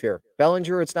creative here.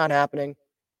 Bellinger, it's not happening.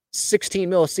 16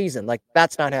 mil a season. Like,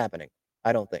 that's not happening,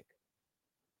 I don't think.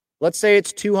 Let's say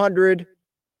it's 200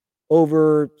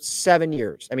 over 7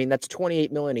 years. I mean, that's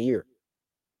 28 million a year.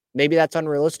 Maybe that's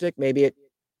unrealistic. Maybe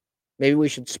we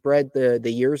should spread the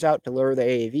years out to lower the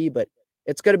AAV, but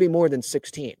it's going to be more than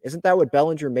 16. Isn't that what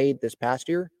Bellinger made this past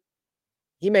year?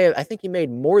 I think he made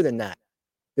more than that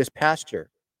this past year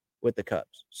with the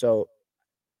Cubs. So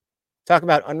talk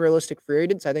about unrealistic free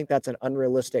agents. I think that's an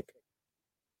unrealistic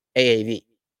AAV.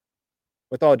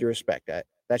 With all due respect,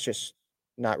 that's just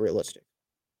not realistic.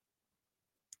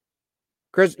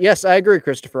 Chris, yes, I agree,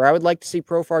 Christopher. I would like to see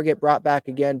Profar get brought back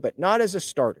again, but not as a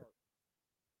starter.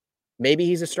 Maybe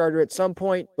he's a starter at some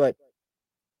point, but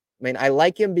I mean, I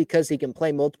like him because he can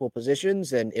play multiple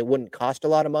positions and it wouldn't cost a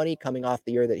lot of money coming off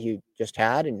the year that he just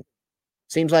had. And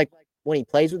seems like when he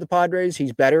plays with the Padres,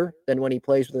 he's better than when he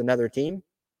plays with another team.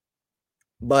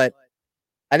 But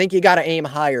I think you got to aim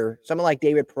higher. Someone like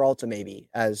David Peralta, maybe,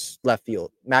 as left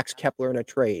field. Max Kepler in a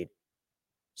trade.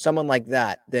 Someone like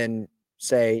that. Then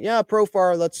say, yeah,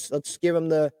 Profar, let's give him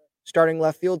the starting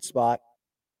left field spot.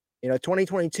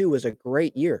 2022 was a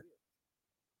great year.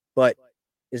 But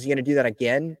is he going to do that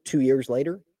again 2 years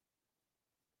later?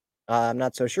 I'm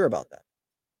not so sure about that.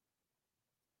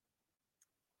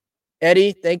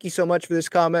 Eddie, thank you so much for this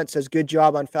comment. Says, good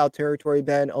job on Foul Territory,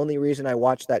 Ben. Only reason I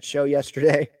watched that show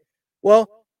yesterday. Well,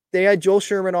 they had Joel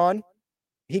Sherman on.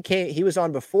 He was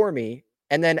on before me.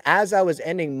 And then as I was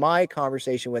ending my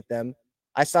conversation with them,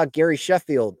 I saw Gary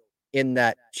Sheffield in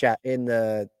that chat, in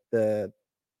the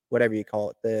whatever you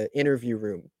call it, the interview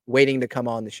room, waiting to come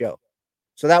on the show.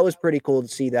 So that was pretty cool to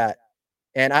see that.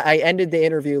 And I ended the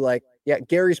interview like, yeah,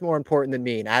 Gary's more important than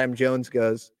me. And Adam Jones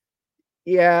goes,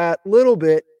 yeah, little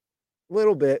bit.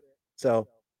 So,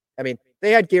 I mean,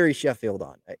 they had Gary Sheffield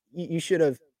on. You should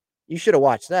have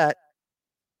watched that.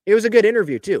 It was a good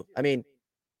interview too. I mean,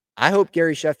 I hope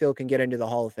Gary Sheffield can get into the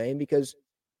Hall of Fame because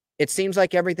it seems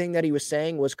like everything that he was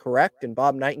saying was correct. And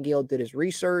Bob Nightingale did his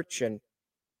research, and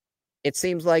it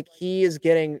seems like he is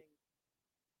getting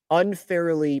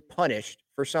unfairly punished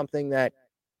for something that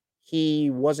he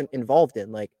wasn't involved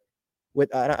in. Like,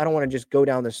 I don't want to just go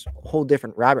down this whole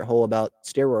different rabbit hole about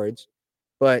steroids,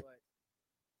 but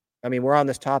I mean, we're on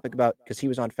this topic about because he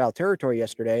was on Foul Territory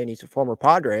yesterday and he's a former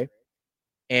Padre,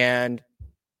 and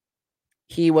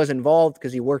he was involved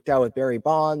because he worked out with Barry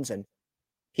Bonds and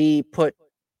he put,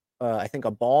 I think,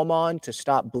 a balm on to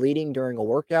stop bleeding during a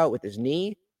workout with his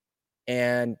knee,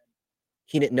 and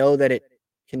he didn't know that it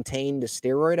contained a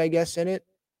steroid, I guess, in it,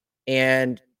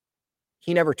 and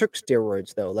he never took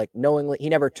steroids though, like knowingly. He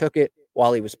never took it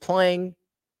while he was playing,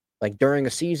 like during a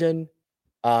season.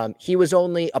 He was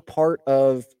only a part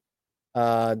of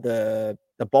the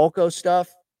Balco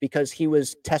stuff because he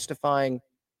was testifying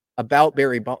about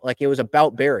Barry, like it was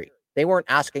about Barry. They weren't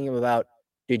asking him about,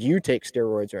 did you take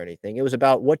steroids or anything? It was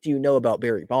about, what do you know about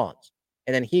Barry Bonds?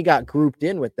 And then he got grouped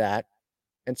in with that.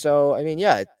 And so, I mean,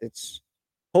 yeah, it's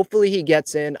hopefully he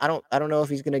gets in. I don't know if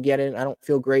he's going to get in. I don't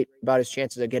feel great about his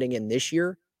chances of getting in this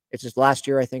year. It's his last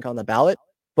year, I think, on the ballot,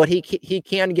 but he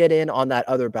can get in on that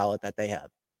other ballot that they have,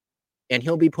 and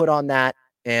he'll be put on that.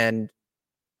 And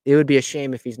it would be a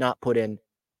shame if he's not put in,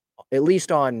 at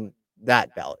least on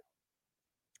that ballot.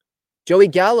 Joey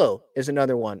Gallo is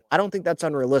another one. I don't think that's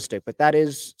unrealistic, but that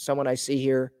is someone I see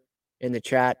here in the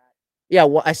chat. Yeah,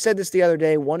 well, I said this the other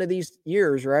day. One of these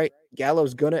years, right,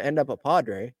 Gallo's going to end up a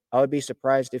Padre. I would be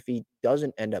surprised if he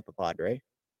doesn't end up a Padre.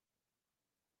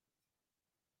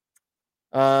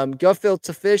 Guffield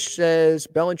to Fish says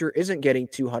Bellinger isn't getting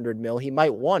 200 mil. He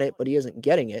might want it, but he isn't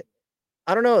getting it.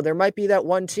 I don't know. There might be that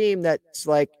one team that's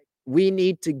like, we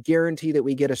need to guarantee that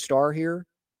we get a star here.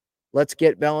 Let's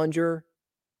get Bellinger.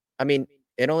 I mean,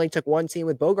 it only took one team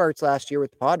with Bogarts last year with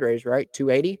the Padres, right?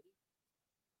 280.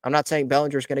 I'm not saying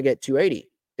Bellinger's going to get 280.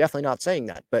 Definitely not saying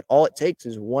that. But all it takes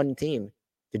is one team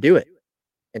to do it.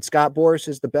 And Scott Boras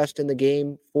is the best in the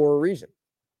game for a reason.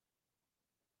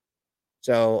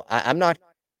 So I'm not.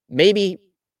 Maybe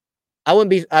I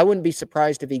wouldn't be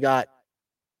surprised if he got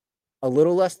a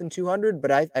little less than 200,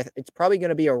 but it's probably going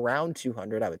to be around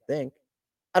 200, I would think.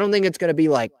 I don't think it's going to be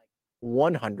like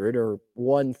 100 or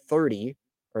 130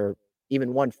 or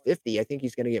even 150. I think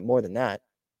he's going to get more than that.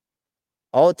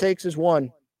 All it takes is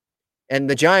one. And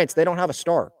the Giants, they don't have a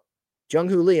star.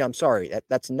 Jung-Hoo Lee, I'm sorry.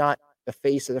 That's not the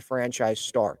face of the franchise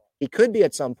star. He could be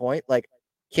at some point. Like,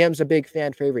 Kim's a big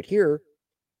fan favorite here.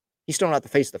 He's still not the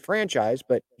face of the franchise,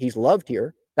 but he's loved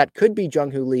here. That could be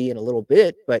Jung-Hoo Lee in a little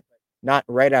bit, but not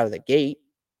right out of the gate.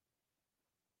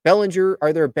 Bellinger,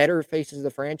 are there better faces of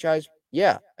the franchise?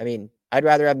 Yeah, I mean, I'd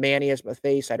rather have Manny as my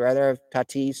face. I'd rather have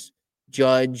Tatis,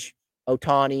 Judge,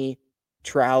 Otani,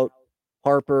 Trout,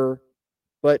 Harper.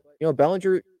 But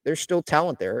Bellinger, there's still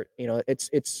talent there.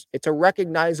 It's a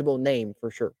recognizable name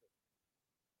for sure.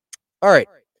 All right.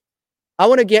 I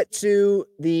want to get to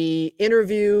the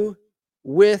interview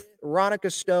with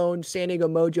Ronika Stone, San Diego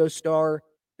Mojo star,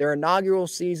 their inaugural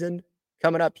season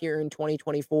coming up here in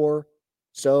 2024.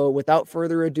 So without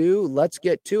further ado, let's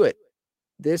get to it.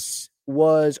 This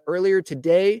was earlier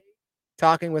today,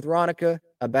 talking with Ronika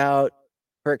about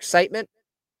her excitement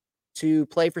to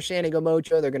play for San Diego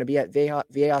Mojo. They're going to be at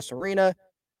Viejas Arena,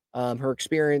 her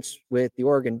experience with the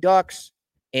Oregon Ducks,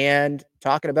 and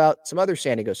talking about some other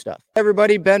San Diego stuff. Hey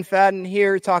everybody, Ben Fadden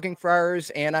here, Talking Friars,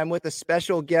 and I'm with a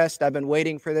special guest. I've been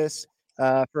waiting for this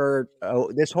for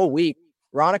this whole week.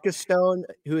 Ronika Stone,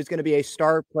 who is going to be a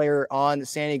star player on the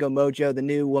San Diego Mojo, the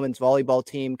new women's volleyball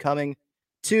team coming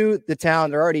to the town.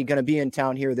 They're already going to be in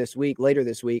town here later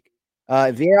this week.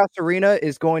 Viejas Arena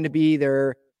is going to be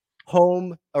their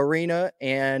home arena,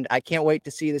 and I can't wait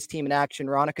to see this team in action.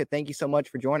 Ronika, thank you so much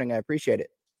for joining. I appreciate it.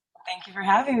 Thank you for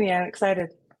having me. I'm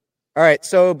excited. All right,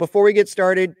 so before we get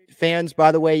started, fans,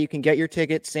 by the way, you can get your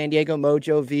tickets,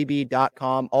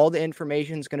 SanDiegoMojoVB.com. All the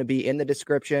information is going to be in the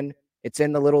description. It's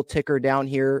in the little ticker down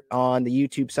here on the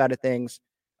YouTube side of things.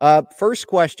 First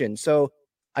question. So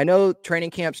I know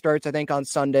training camp starts, I think, on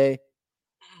Sunday.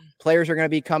 Players are going to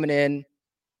be coming in,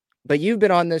 but you've been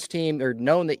on this team or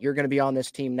known that you're going to be on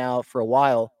this team now for a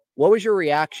while. What was your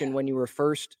reaction when you were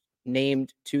first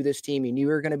named to this team? You knew you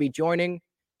were going to be joining,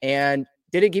 and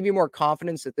did it give you more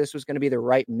confidence that this was going to be the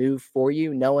right move for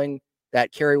you, knowing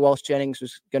that Kerry Walsh Jennings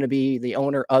was going to be the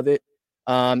owner of it?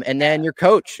 And then your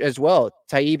coach as well,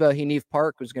 Taiba Hinif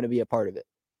Park, was going to be a part of it.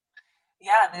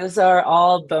 Yeah, those are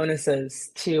all bonuses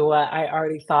to what I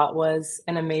already thought was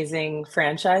an amazing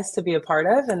franchise to be a part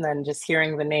of. And then just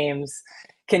hearing the names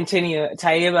continue,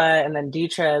 Taiba and then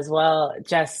Dietra as well,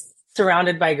 just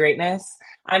surrounded by greatness.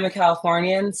 I'm a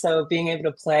Californian, so being able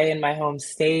to play in my home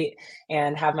state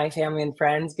and have my family and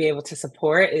friends be able to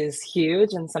support is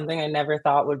huge and something I never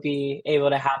thought would be able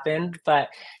to happen. But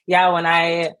yeah, when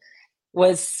I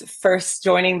was first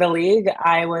joining the league,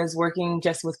 I was working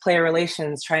just with player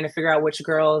relations, trying to figure out which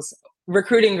girls,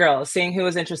 recruiting girls, seeing who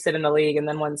was interested in the league. And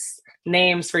then once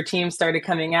names for teams started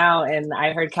coming out and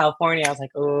I heard California, I was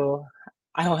like, oh,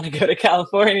 I want to go to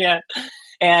California.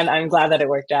 And I'm glad that it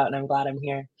worked out and I'm glad I'm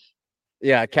here.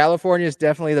 Yeah, California is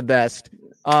definitely the best.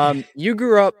 You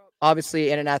grew up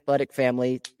obviously in an athletic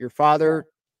family. Your father,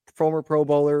 former Pro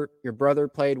Bowler, your brother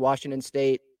played Washington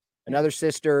State, another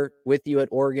sister with you at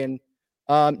Oregon.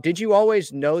 Did you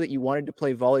always know that you wanted to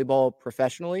play volleyball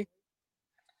professionally?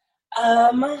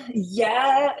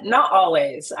 Yeah, not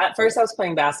always. At first I was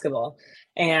playing basketball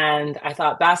and I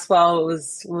thought basketball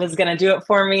was going to do it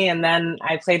for me. And then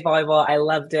I played volleyball. I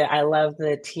loved it. I love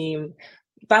the team.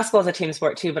 Basketball is a team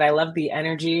sport too, but I love the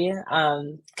energy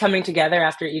coming together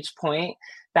after each point.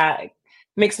 That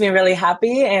makes me really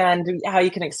happy, and how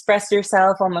you can express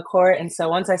yourself on the court. And so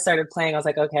once I started playing, I was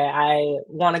like, okay, I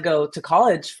want to go to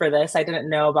college for this. I didn't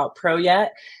know about pro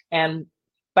yet. And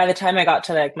by the time I got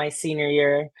to like my senior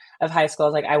year of high school, I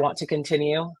was like, I want to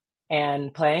continue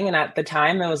and playing. And at the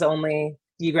time it was only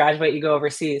you graduate, you go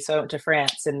overseas. So I went to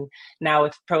France, and now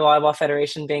with Pro Volleyball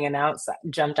Federation being announced, I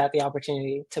jumped at the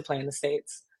opportunity to play in the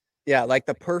States. Yeah, like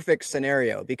the perfect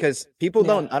scenario, because people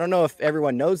I don't know if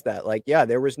everyone knows that. Like, yeah,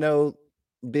 there was no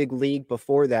big league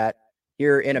before that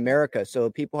here in America. So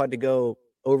people had to go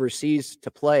overseas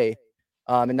to play.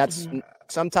 And that's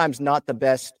sometimes not the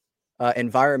best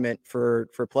environment for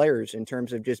players in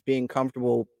terms of just being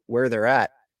comfortable where they're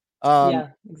at. Yeah,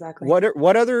 exactly.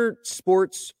 What other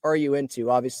sports are you into?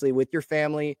 Obviously, with your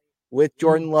family, with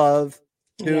Jordan Love,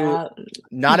 who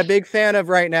not a big fan of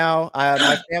right now.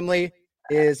 My family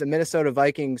is a Minnesota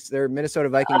Vikings. They're Minnesota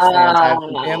Vikings fans. I have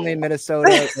some family in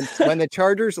Minnesota. And when the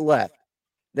Chargers left,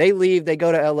 they leave, they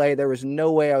go to LA. There was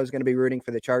no way I was going to be rooting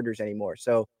for the Chargers anymore.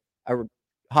 So I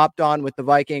hopped on with the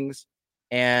Vikings.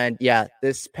 And yeah,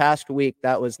 this past week,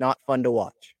 that was not fun to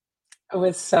watch. It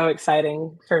was so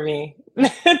exciting for me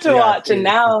to watch. And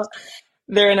now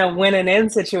they're in a win and in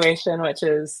situation, which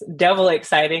is double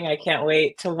exciting. I can't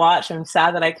wait to watch. I'm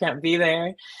sad that I can't be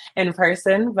there in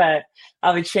person, but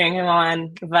I'll be cheering him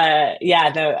on. But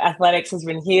yeah, no, athletics has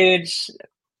been huge.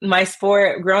 My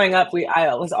sport growing up,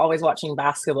 I was always watching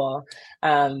basketball.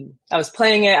 I was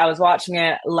playing it. I was watching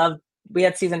it. We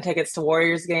had season tickets to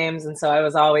Warriors games. And so I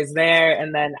was always there.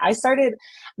 And then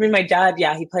my dad,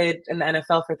 he played in the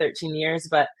NFL for 13 years,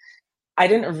 but I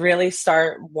didn't really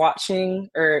start watching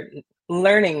or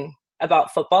learning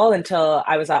about football until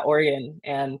I was at Oregon.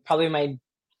 And probably my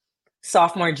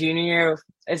sophomore, junior year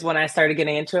is when I started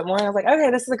getting into it more. I was like,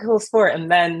 okay, this is a cool sport.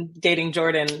 And then dating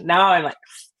Jordan, now I'm like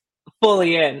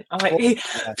fully in. I'm like,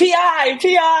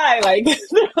 PI, like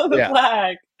throw the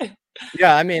flag.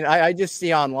 Yeah, I mean, I just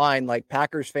see online like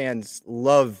Packers fans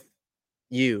love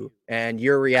you and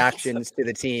your reactions to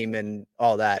the team and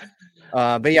all that.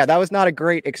 But yeah, that was not a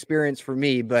great experience for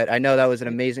me, but I know that was an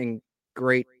amazing,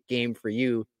 great game for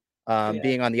you,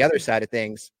 being on the other side of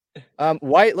things.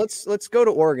 White, let's go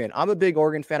to Oregon. I'm a big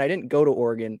Oregon fan. I didn't go to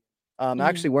Oregon. I'm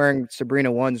actually wearing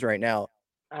Sabrina ones right now.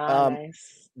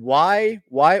 Nice. Why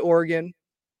Oregon?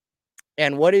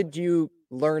 And what did you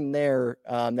learn there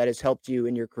that has helped you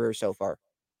in your career so far?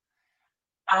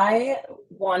 I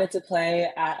wanted to play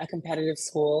at a competitive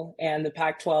school, and the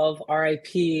Pac-12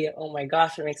 RIP, oh my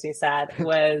gosh, it makes me sad,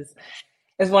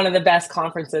 is one of the best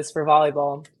conferences for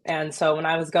volleyball. And so when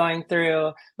I was going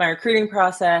through my recruiting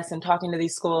process and talking to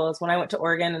these schools, when I went to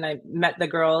Oregon and I met the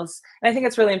girls, and I think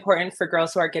it's really important for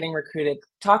girls who are getting recruited,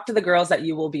 talk to the girls that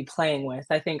you will be playing with.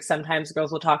 I think sometimes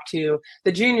girls will talk to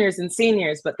the juniors and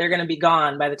seniors, but they're going to be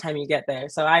gone by the time you get there.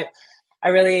 So I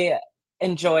really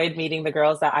enjoyed meeting the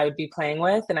girls that I would be playing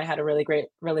with. And I had a really great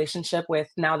relationship with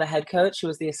now the head coach, who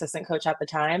was the assistant coach at the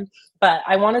time. But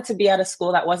I wanted to be at a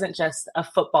school that wasn't just a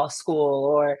football school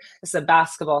or just a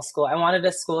basketball school. I wanted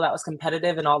a school that was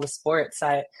competitive in all the sports.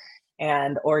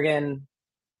 And Oregon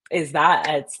is that.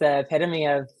 It's the epitome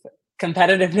of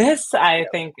competitiveness. I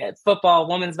think football,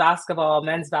 women's basketball,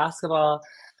 men's basketball.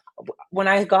 When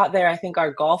I got there, I think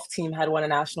our golf team had won a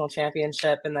national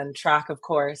championship, and then track, of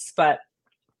course. But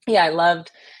yeah, I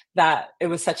loved that it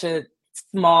was such a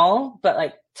small but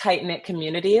like tight-knit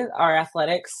community. Our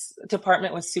athletics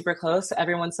department was super close.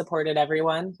 Everyone supported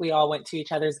everyone. We all went to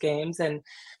each other's games, and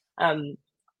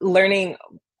learning,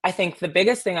 I think the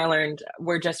biggest thing I learned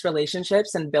were just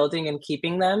relationships and building and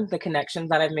keeping them. The connections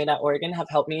that I've made at Oregon have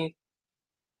helped me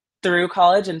through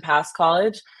college and past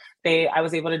college. I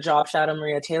was able to job shadow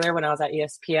Maria Taylor when I was at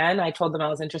ESPN. I told them I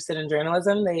was interested in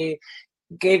journalism. They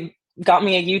got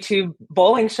me a YouTube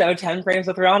bowling show, 10 Frames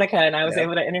with Ronika, and I was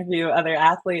able to interview other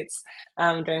athletes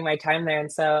during my time there.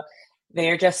 And so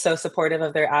they're just so supportive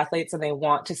of their athletes, and they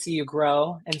want to see you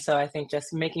grow. And so I think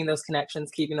just making those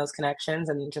connections, keeping those connections,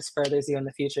 and just furthers you in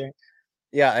the future.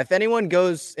 Yeah, if anyone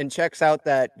goes and checks out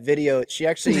that video, she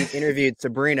actually interviewed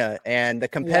Sabrina, and the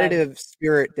competitive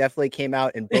spirit definitely came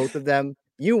out in both of them.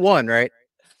 You won, right?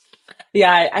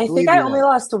 Yeah, I think I only won.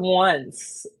 lost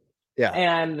once. Yeah.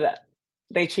 And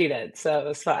they cheated, so it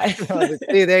was fine.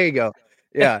 See, there you go.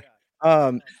 Yeah.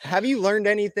 Have you learned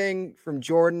anything from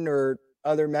Jordan or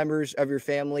other members of your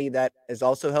family that has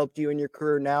also helped you in your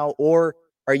career now? Or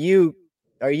are you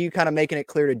kind of making it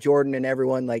clear to Jordan and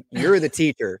everyone, like, you're the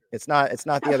teacher? It's not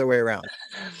the other way around.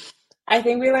 I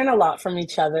think we learn a lot from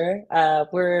each other.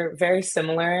 We're very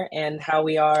similar in how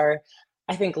we are.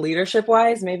 I think leadership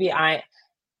wise, maybe I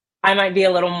might be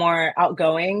a little more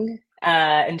outgoing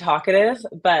and talkative,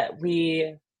 but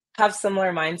we have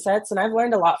similar mindsets. And I've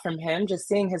learned a lot from him, just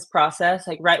seeing his process.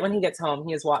 Like right when he gets home,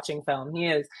 he is watching film.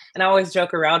 And I always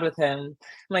joke around with him. I'm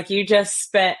like, you just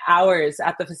spent hours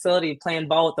at the facility playing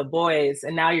ball with the boys,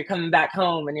 and now you're coming back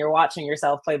home and you're watching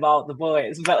yourself play ball with the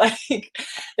boys. But like,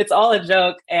 it's all a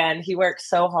joke. And he works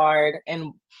so hard,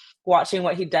 and watching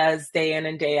what he does day in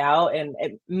and day out, and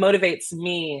it motivates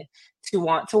me to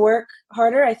want to work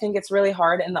harder. I think it's really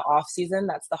hard in the off season.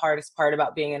 That's the hardest part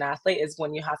about being an athlete, is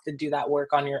when you have to do that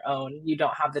work on your own. You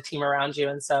don't have the team around you.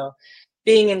 And so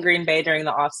being in Green Bay during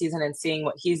the off season and seeing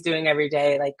what he's doing every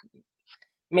day, like,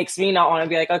 makes me not want to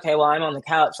be like, okay, well, I'm on the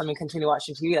couch, let me continue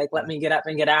watching TV. Like, let me get up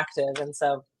and get active. And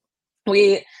so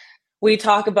we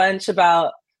talk a bunch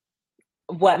about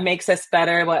what makes us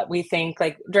better, what we think,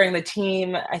 like during the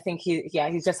team. I think he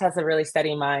just has a really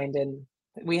steady mind, and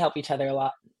we help each other a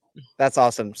lot. That's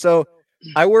awesome. So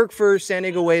I work for San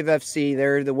Diego Wave FC.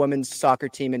 They're the women's soccer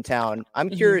team in town. I'm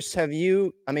curious,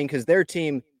 because their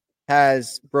team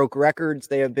has broke records.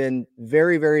 They have been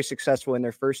very, very successful in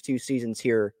their first 2 seasons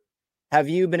here. Have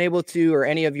you been able to, or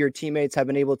any of your teammates have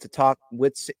been able to talk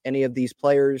with any of these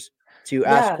players to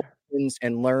ask questions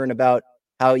and learn about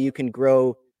how you can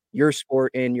grow your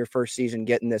sport in your first season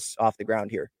getting this off the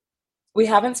ground here? We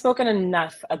haven't spoken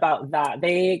enough about that.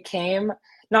 They came,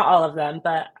 not all of them,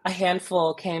 but a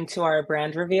handful came to our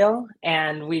brand reveal,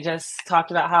 and we just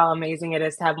talked about how amazing it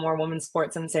is to have more women's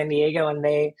sports in San Diego. And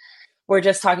they were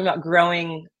just talking about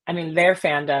growing, their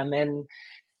fandom and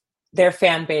their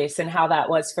fan base and how that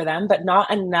was for them, but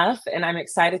not enough. And I'm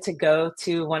excited to go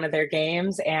to one of their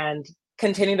games and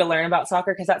continue to learn about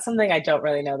soccer, because that's something I don't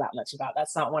really know that much about.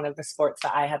 That's not one of the sports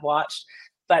that I had watched.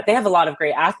 But they have a lot of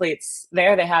great athletes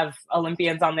there. They have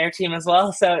Olympians on their team as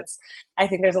well. So I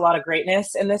think there's a lot of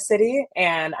greatness in this city,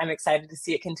 and I'm excited to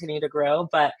see it continue to grow.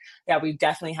 But yeah, we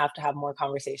definitely have to have more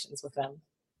conversations with them.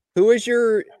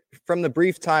 From the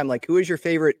brief time, like, who is your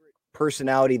favorite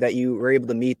personality that you were able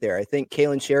to meet there? I think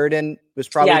Kaylin Sheridan was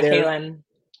probably there. Kaylin.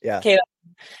 Yeah. Kaylin.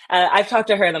 I've talked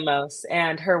to her the most,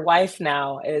 and her wife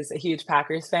now is a huge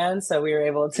Packers fan, so we were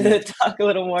able to talk a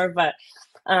little more. But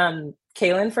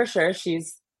Kaylin, for sure,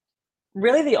 she's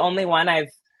really the only one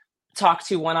I've talked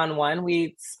to one-on-one.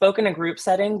 We spoke in a group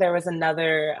setting. There was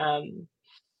another,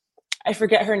 I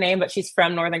forget her name, but she's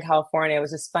from Northern California. It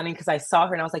was just funny because I saw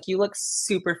her and I was like, you look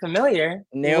super familiar.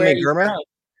 Naomi Gurma?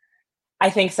 I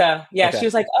think so. Yeah. Okay. She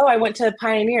was like, oh, I went to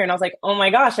Pioneer. And I was like, oh my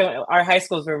gosh, our high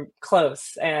schools were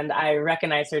close. And I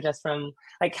recognized her just from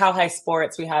like Cal High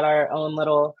Sports. We had our own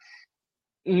little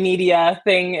media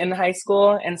thing in high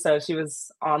school. And so she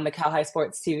was on the Cal High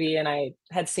Sports TV and I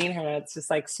had seen her. It's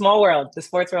just like small world. The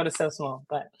sports world is so small,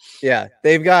 but yeah,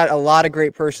 they've got a lot of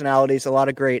great personalities, a lot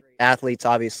of great athletes,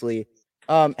 obviously.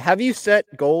 Have you set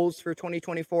goals for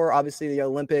 2024? Obviously the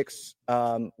Olympics.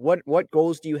 What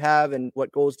goals do you have and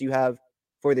what goals do you have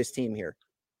for this team here?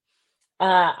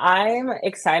 I'm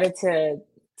excited to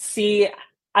see.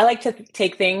 I like to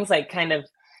take things like kind of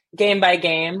game by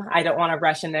game. I don't want to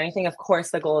rush into anything. Of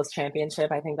course, the goal is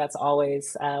championship. I think that's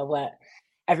always what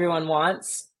everyone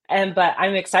wants. But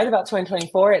I'm excited about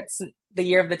 2024. It's the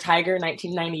year of the Tiger,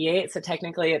 1998. So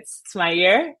technically it's my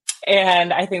year.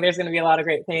 And I think there's going to be a lot of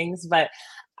great things. But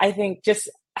I think just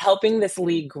helping this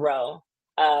league grow,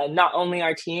 not only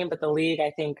our team, but the league,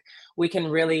 I think we can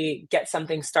really get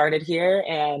something started here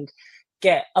and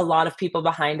get a lot of people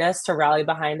behind us to rally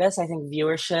behind us. I think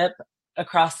viewership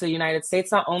across the United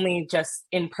States, not only just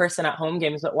in person at home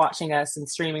games, but watching us and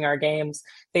streaming our games.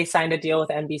 They signed a deal with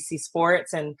NBC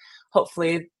Sports and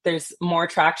hopefully there's more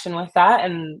traction with that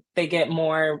and they get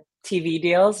more TV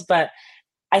deals. But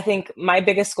I think my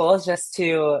biggest goal is just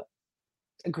to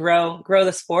grow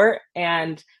the sport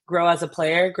and grow as a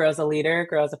player, grow as a leader,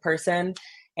 grow as a person.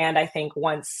 And I think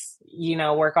once,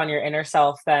 work on your inner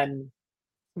self, then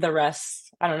the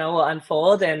rest, will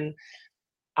unfold. And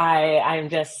I'm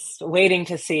just waiting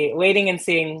and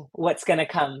seeing what's going to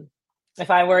come.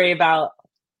 If I worry about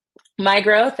my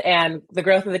growth and the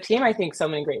growth of the team, I think so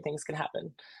many great things can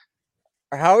happen.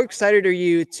 How excited are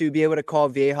you to be able to call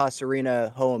Viejas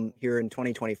Arena home here in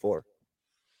 2024?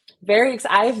 Very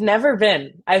excited. I've never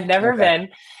been,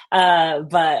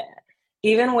 but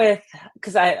even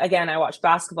because I watch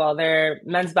basketball, their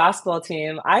men's basketball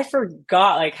team, I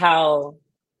forgot like how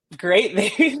great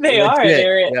they are.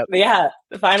 The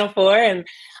Final Four, and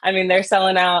they're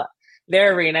selling out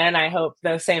their arena, and I hope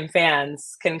those same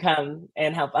fans can come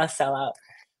and help us sell out.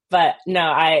 But no,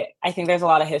 I think there's a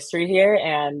lot of history here,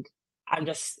 and I'm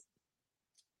just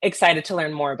excited to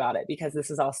learn more about it because this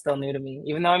is all still new to me.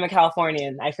 Even though I'm a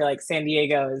Californian, I feel like San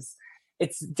Diego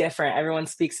it's different. Everyone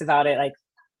speaks about it like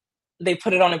they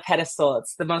put it on a pedestal.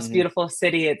 It's the most beautiful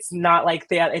city. It's not like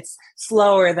it's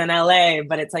slower than LA,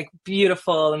 but it's like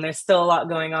beautiful and there's still a lot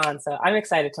going on. So I'm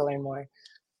excited to learn more.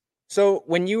 So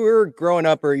when you were growing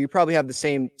up, or you probably have the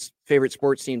same favorite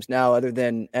sports teams now other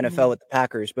than NFL with the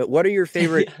Packers, but what are your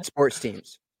favorite sports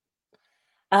teams?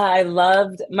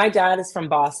 My dad is from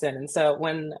Boston. And so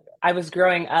when I was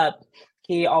growing up,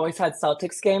 he always had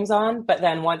Celtics games on. But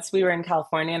then once we were in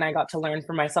California and I got to learn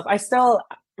for myself, I still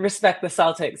respect the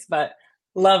Celtics, but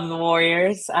love the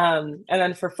Warriors. And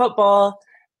then for football,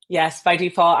 yes, by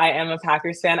default, I am a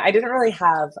Packers fan. I didn't really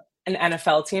have an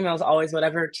NFL team. It was always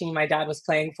whatever team my dad was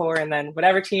playing for. And then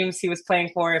whatever teams he was playing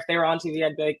for, if they were on TV,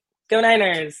 I'd be like, go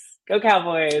Niners, go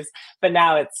Cowboys. But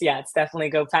now it's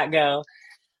definitely go Pack, go.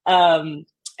 And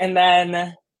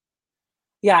then,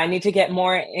 I need to get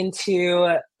more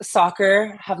into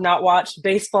soccer. Have not watched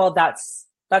baseball. That's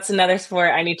another sport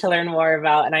I need to learn more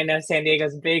about. And I know San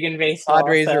Diego's big in baseball.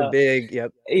 Padres are big.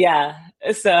 Yep. Yeah.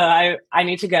 So I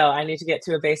need to go. I need to get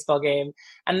to a baseball game.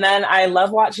 And then I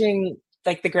love watching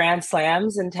like the Grand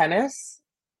Slams in tennis.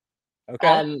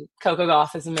 Okay. Coco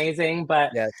Gauff is amazing,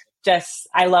 but yes.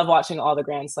 I love watching all the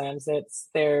Grand Slams.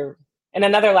 They're in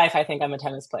another life. I think I'm a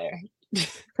tennis player. You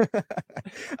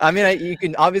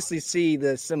can obviously see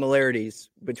the similarities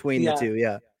between the two.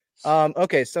 Yeah.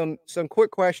 Okay. Some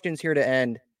quick questions here to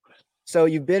end. So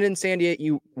you've been in San Diego.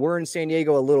 You were in San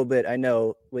Diego a little bit, I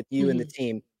know, with you and the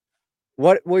team.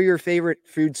 What were your favorite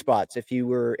food spots if you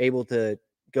were able to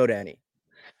go to any?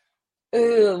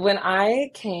 When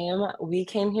we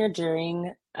came here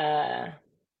during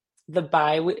the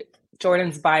bye week,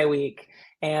 Jordan's bye week.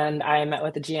 And I met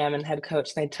with the GM and head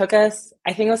coach. And they took us,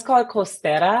 I think it was called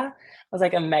Costera. It was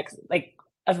like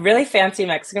a really fancy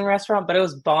Mexican restaurant, but it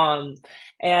was bomb.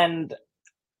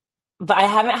 But I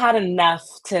haven't had enough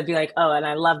to be like, oh, and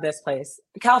I love this place.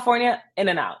 California,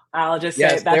 In-N-Out. I'll just say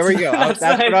Yes, there that's we go. that's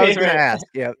That's my what I was gonna favorite. ask.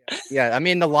 Yeah. Yeah. I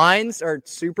mean, the lines are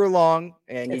super long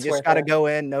and you It's just worth gotta it. go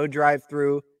in, no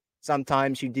drive-through.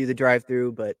 Sometimes you do the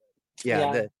drive-through, but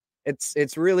yeah, Yeah,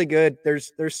 it's really good.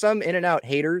 There's some In-N-Out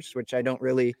haters, which I don't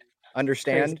really crazy.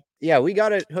 understand. Yeah, we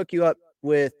gotta hook you up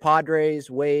with Padres,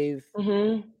 Wave,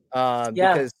 Mhm. Yeah.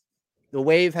 because the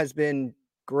Wave has been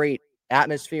great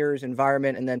atmospheres,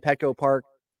 environment, and then Petco Park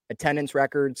attendance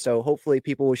records. So hopefully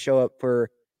people will show up for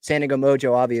San Diego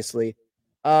Mojo, obviously.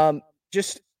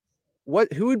 Just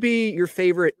who would be your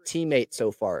favorite teammate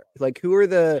so far? Like who are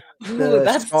the Ooh, the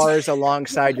that's stars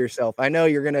alongside yourself? I know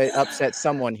you're gonna upset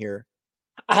someone here.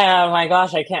 oh my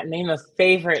gosh, I can't name a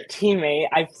favorite teammate.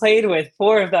 I played with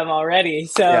 4 of them already,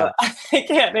 Yeah. so I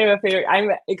can't name a favorite. I'm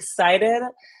excited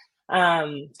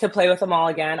to play with them all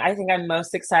again. I think I'm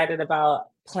most excited about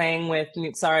playing with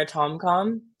Nutsara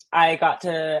Tomcom. I got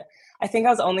to, I think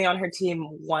I was only on her team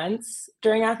once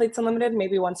during Athletes Unlimited,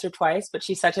 maybe once or twice, but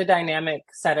she's such a dynamic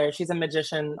setter. She's a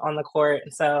magician on the court.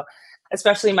 And so,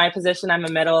 especially my position, I'm a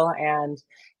middle, and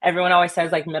everyone always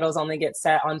says like middles only get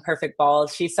set on perfect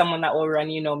balls. She's someone that will run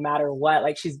you no matter what.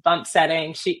 Like she's bump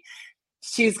setting.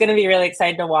 She's going to be really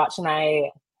excited to watch, and I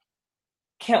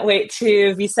can't wait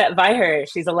to be set by her.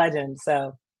 She's a legend.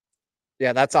 So,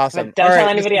 Yeah, that's awesome. but All don't tell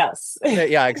right, this anybody is else.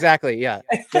 yeah, exactly. Yeah,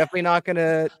 definitely not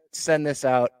gonna send this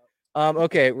out.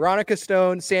 Okay, Ronika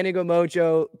Stone, San Diego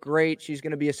Mojo, great. She's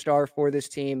gonna be a star for this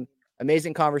team.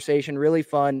 Amazing conversation, really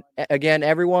fun. Again,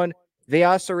 everyone,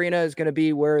 Vias Arena is gonna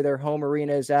be where their home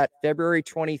arena is at. February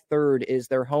 23rd is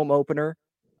their home opener.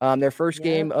 Their first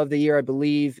game Yep. of the year, I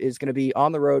believe, is gonna be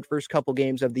on the road. First couple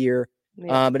games of the year,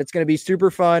 Yep. but it's gonna be super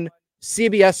fun.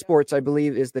 CBS Sports, I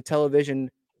believe, is the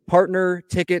television partner.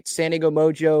 Tickets, San Diego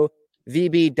Mojo,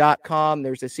 VB.com.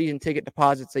 There's a season ticket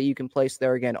deposits that you can place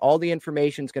there. Again, all the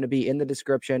information is going to be in the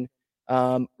description.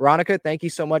 Ronika, thank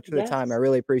you so much for the time. I Yes.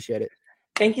 really appreciate it.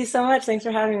 Thank you so much. Thanks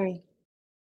for having me.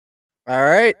 All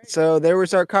right. So there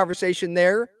was our conversation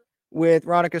there with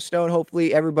Ronika Stone.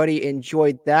 Hopefully everybody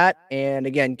enjoyed that. And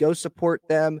again, go support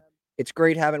them. It's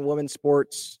great having women's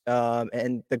sports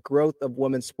and the growth of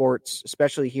women's sports,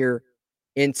 especially here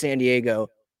in San Diego.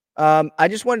 I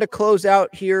just wanted to close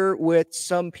out here with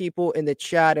some people in the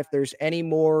chat. If there's any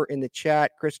more in the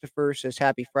chat, Christopher says,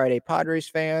 Happy Friday, Padres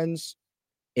fans.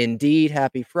 Indeed,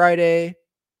 happy Friday.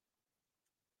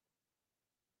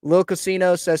 Lil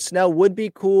Casino says, Snell would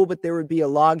be cool, but there would be a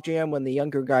logjam when the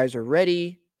younger guys are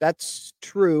ready. That's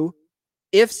true.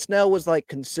 If Snell was like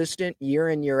consistent year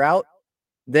in, year out,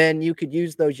 then you could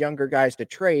use those younger guys to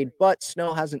trade, but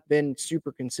Snell hasn't been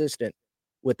super consistent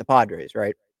with the Padres,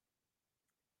 right?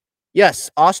 Yes,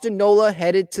 Austin Nola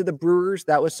headed to the Brewers.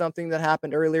 That was something that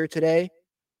happened earlier today.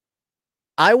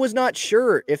 I was not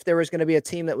sure if there was going to be a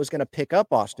team that was going to pick up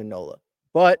Austin Nola,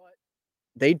 but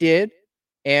they did.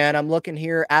 And I'm looking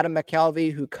here, Adam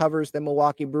McCalvey, who covers the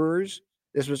Milwaukee Brewers.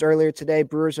 This was earlier today.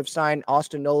 Brewers have signed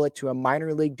Austin Nola to a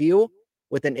minor league deal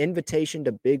with an invitation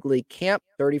to big league camp.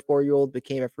 34-year-old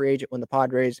became a free agent when the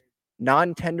Padres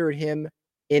non-tendered him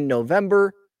in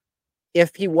November.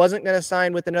 If he wasn't going to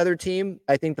sign with another team,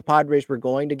 I think the Padres were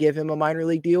going to give him a minor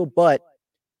league deal, but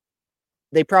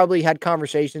they probably had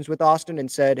conversations with Austin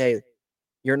and said, hey,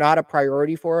 you're not a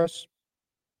priority for us,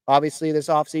 obviously, this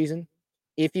offseason.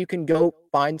 If you can go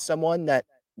find someone that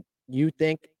you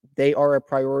think they are a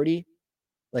priority,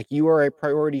 like you are a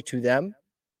priority to them,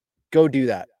 go do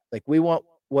that. Like we want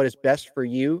what is best for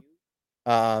you.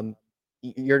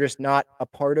 You're just not a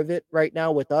part of it right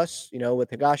now with us, with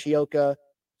Higashioka,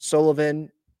 Sullivan.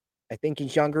 I think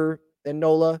he's younger than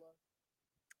Nola.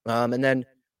 And then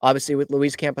obviously with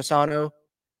Luis Camposano,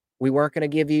 we weren't going to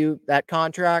give you that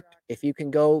contract. If you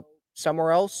can go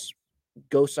somewhere else,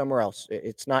 go somewhere else.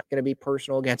 It's not going to be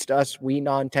personal against us. We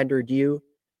non-tendered you.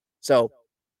 So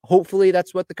hopefully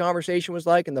that's what the conversation was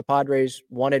like. And the Padres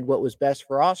wanted what was best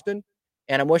for Austin.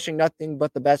 And I'm wishing nothing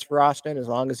but the best for Austin as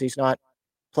long as he's not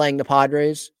playing the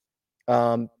Padres.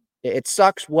 It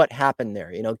sucks what happened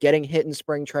there, getting hit in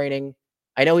spring training.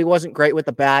 I know he wasn't great with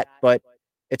the bat, but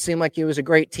it seemed like he was a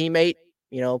great teammate,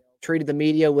 treated the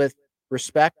media with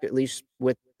respect, at least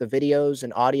with the videos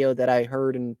and audio that I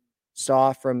heard and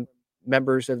saw from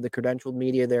members of the credentialed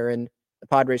media there in the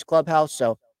Padres clubhouse.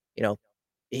 So,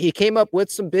 he came up with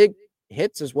some big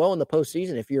hits as well in the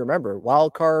postseason, if you remember.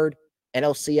 Wild card,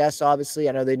 NLCS, obviously.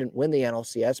 I know they didn't win the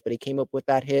NLCS, but he came up with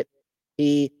that hit.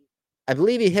 I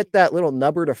believe he hit that little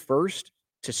nubber to first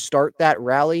to start that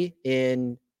rally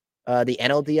in the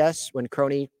NLDS when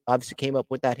Crony obviously came up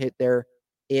with that hit there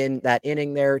in that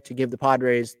inning there to give the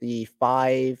Padres the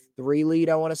 5-3 lead,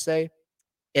 I want to say,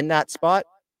 in that spot.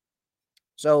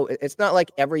 So it's not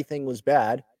like everything was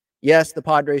bad. Yes, the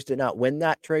Padres did not win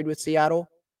that trade with Seattle.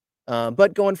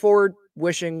 But going forward,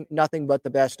 wishing nothing but the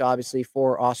best, obviously,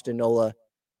 for Austin Nola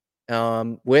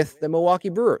with the Milwaukee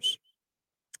Brewers.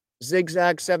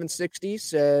 Zigzag 760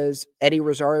 says Eddie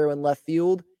Rosario in left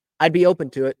field. I'd be open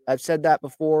to it. I've said that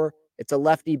before. It's a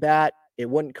lefty bat. It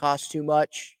wouldn't cost too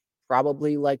much.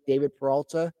 Probably like David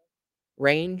Peralta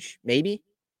range, maybe.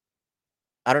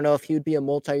 I don't know if he'd be a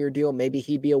multi-year deal. Maybe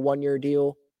he'd be a one-year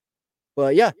deal.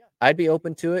 But yeah, I'd be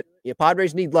open to it. Yeah,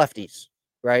 Padres need lefties,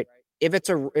 right? If it's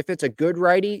a good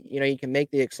righty, you can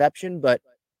make the exception. But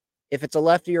if it's a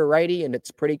lefty or righty and it's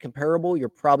pretty comparable, you're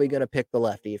probably going to pick the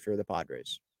lefty if you're the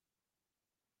Padres.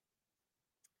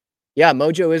 Yeah,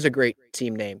 Mojo is a great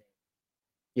team name.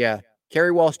 Yeah,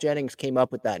 Kerry Walsh Jennings came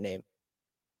up with that name.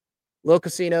 Lil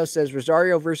Casino says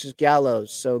Rosario versus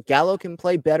Gallos. So Gallo can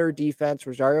play better defense.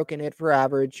 Rosario can hit for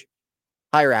average,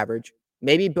 higher average.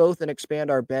 Maybe both and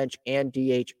expand our bench and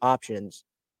DH options.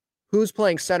 Who's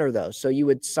playing center, though? So you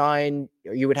would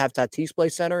have Tatis play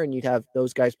center and you'd have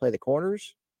those guys play the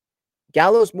corners.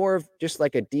 Gallo's more of just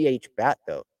like a DH bat,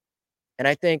 though. And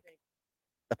I think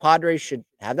the Padres should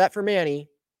have that for Manny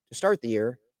to start the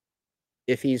year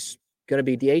if he's going to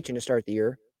be DHing to start the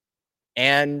year,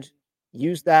 and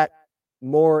use that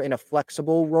more in a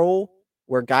flexible role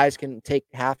where guys can take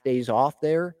half days off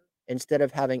there instead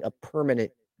of having a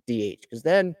permanent DH. Because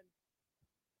then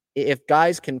if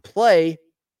guys can play,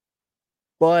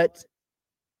 but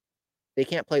they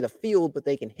can't play the field, but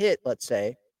they can hit, let's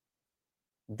say,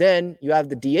 then you have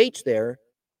the DH there.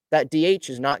 That DH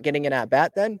is not getting an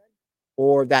at-bat then,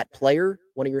 or that player,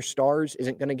 one of your stars,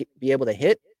 isn't going to be able to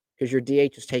hit because your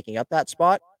DH is taking up that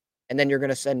spot. And then you're going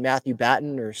to send Matthew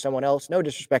Batten or someone else. No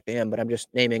disrespect to him, but I'm just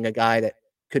naming a guy that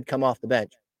could come off the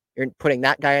bench. You're putting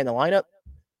that guy in the lineup,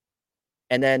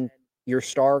 and then your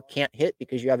star can't hit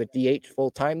because you have a DH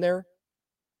full-time there.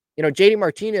 JD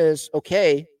Martinez,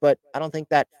 okay, but I don't think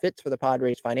that fits for the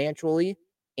Padres financially,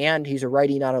 and he's a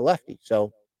righty, not a lefty.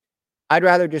 So I'd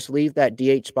rather just leave that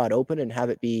DH spot open and have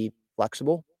it be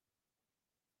flexible.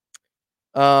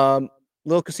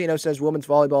 Lil Casino says women's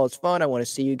volleyball is fun. I want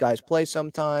to see you guys play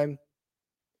sometime.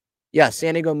 Yeah,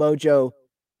 San Diego Mojo.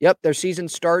 Yep, their season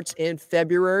starts in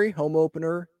February. Home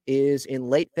opener is in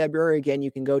late February. Again,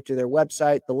 you can go to their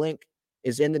website. The link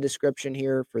is in the description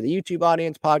here for the YouTube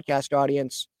audience, podcast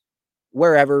audience,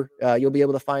 wherever. You'll be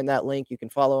able to find that link. You can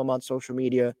follow them on social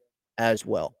media as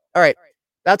well. All right,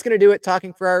 that's going to do it.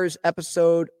 Talking for Hours,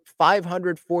 episode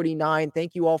 549.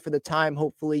 Thank you all for the time.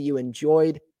 Hopefully you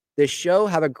enjoyed this show.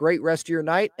 Have a great rest of your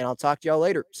night, and I'll talk to y'all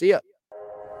later. See ya.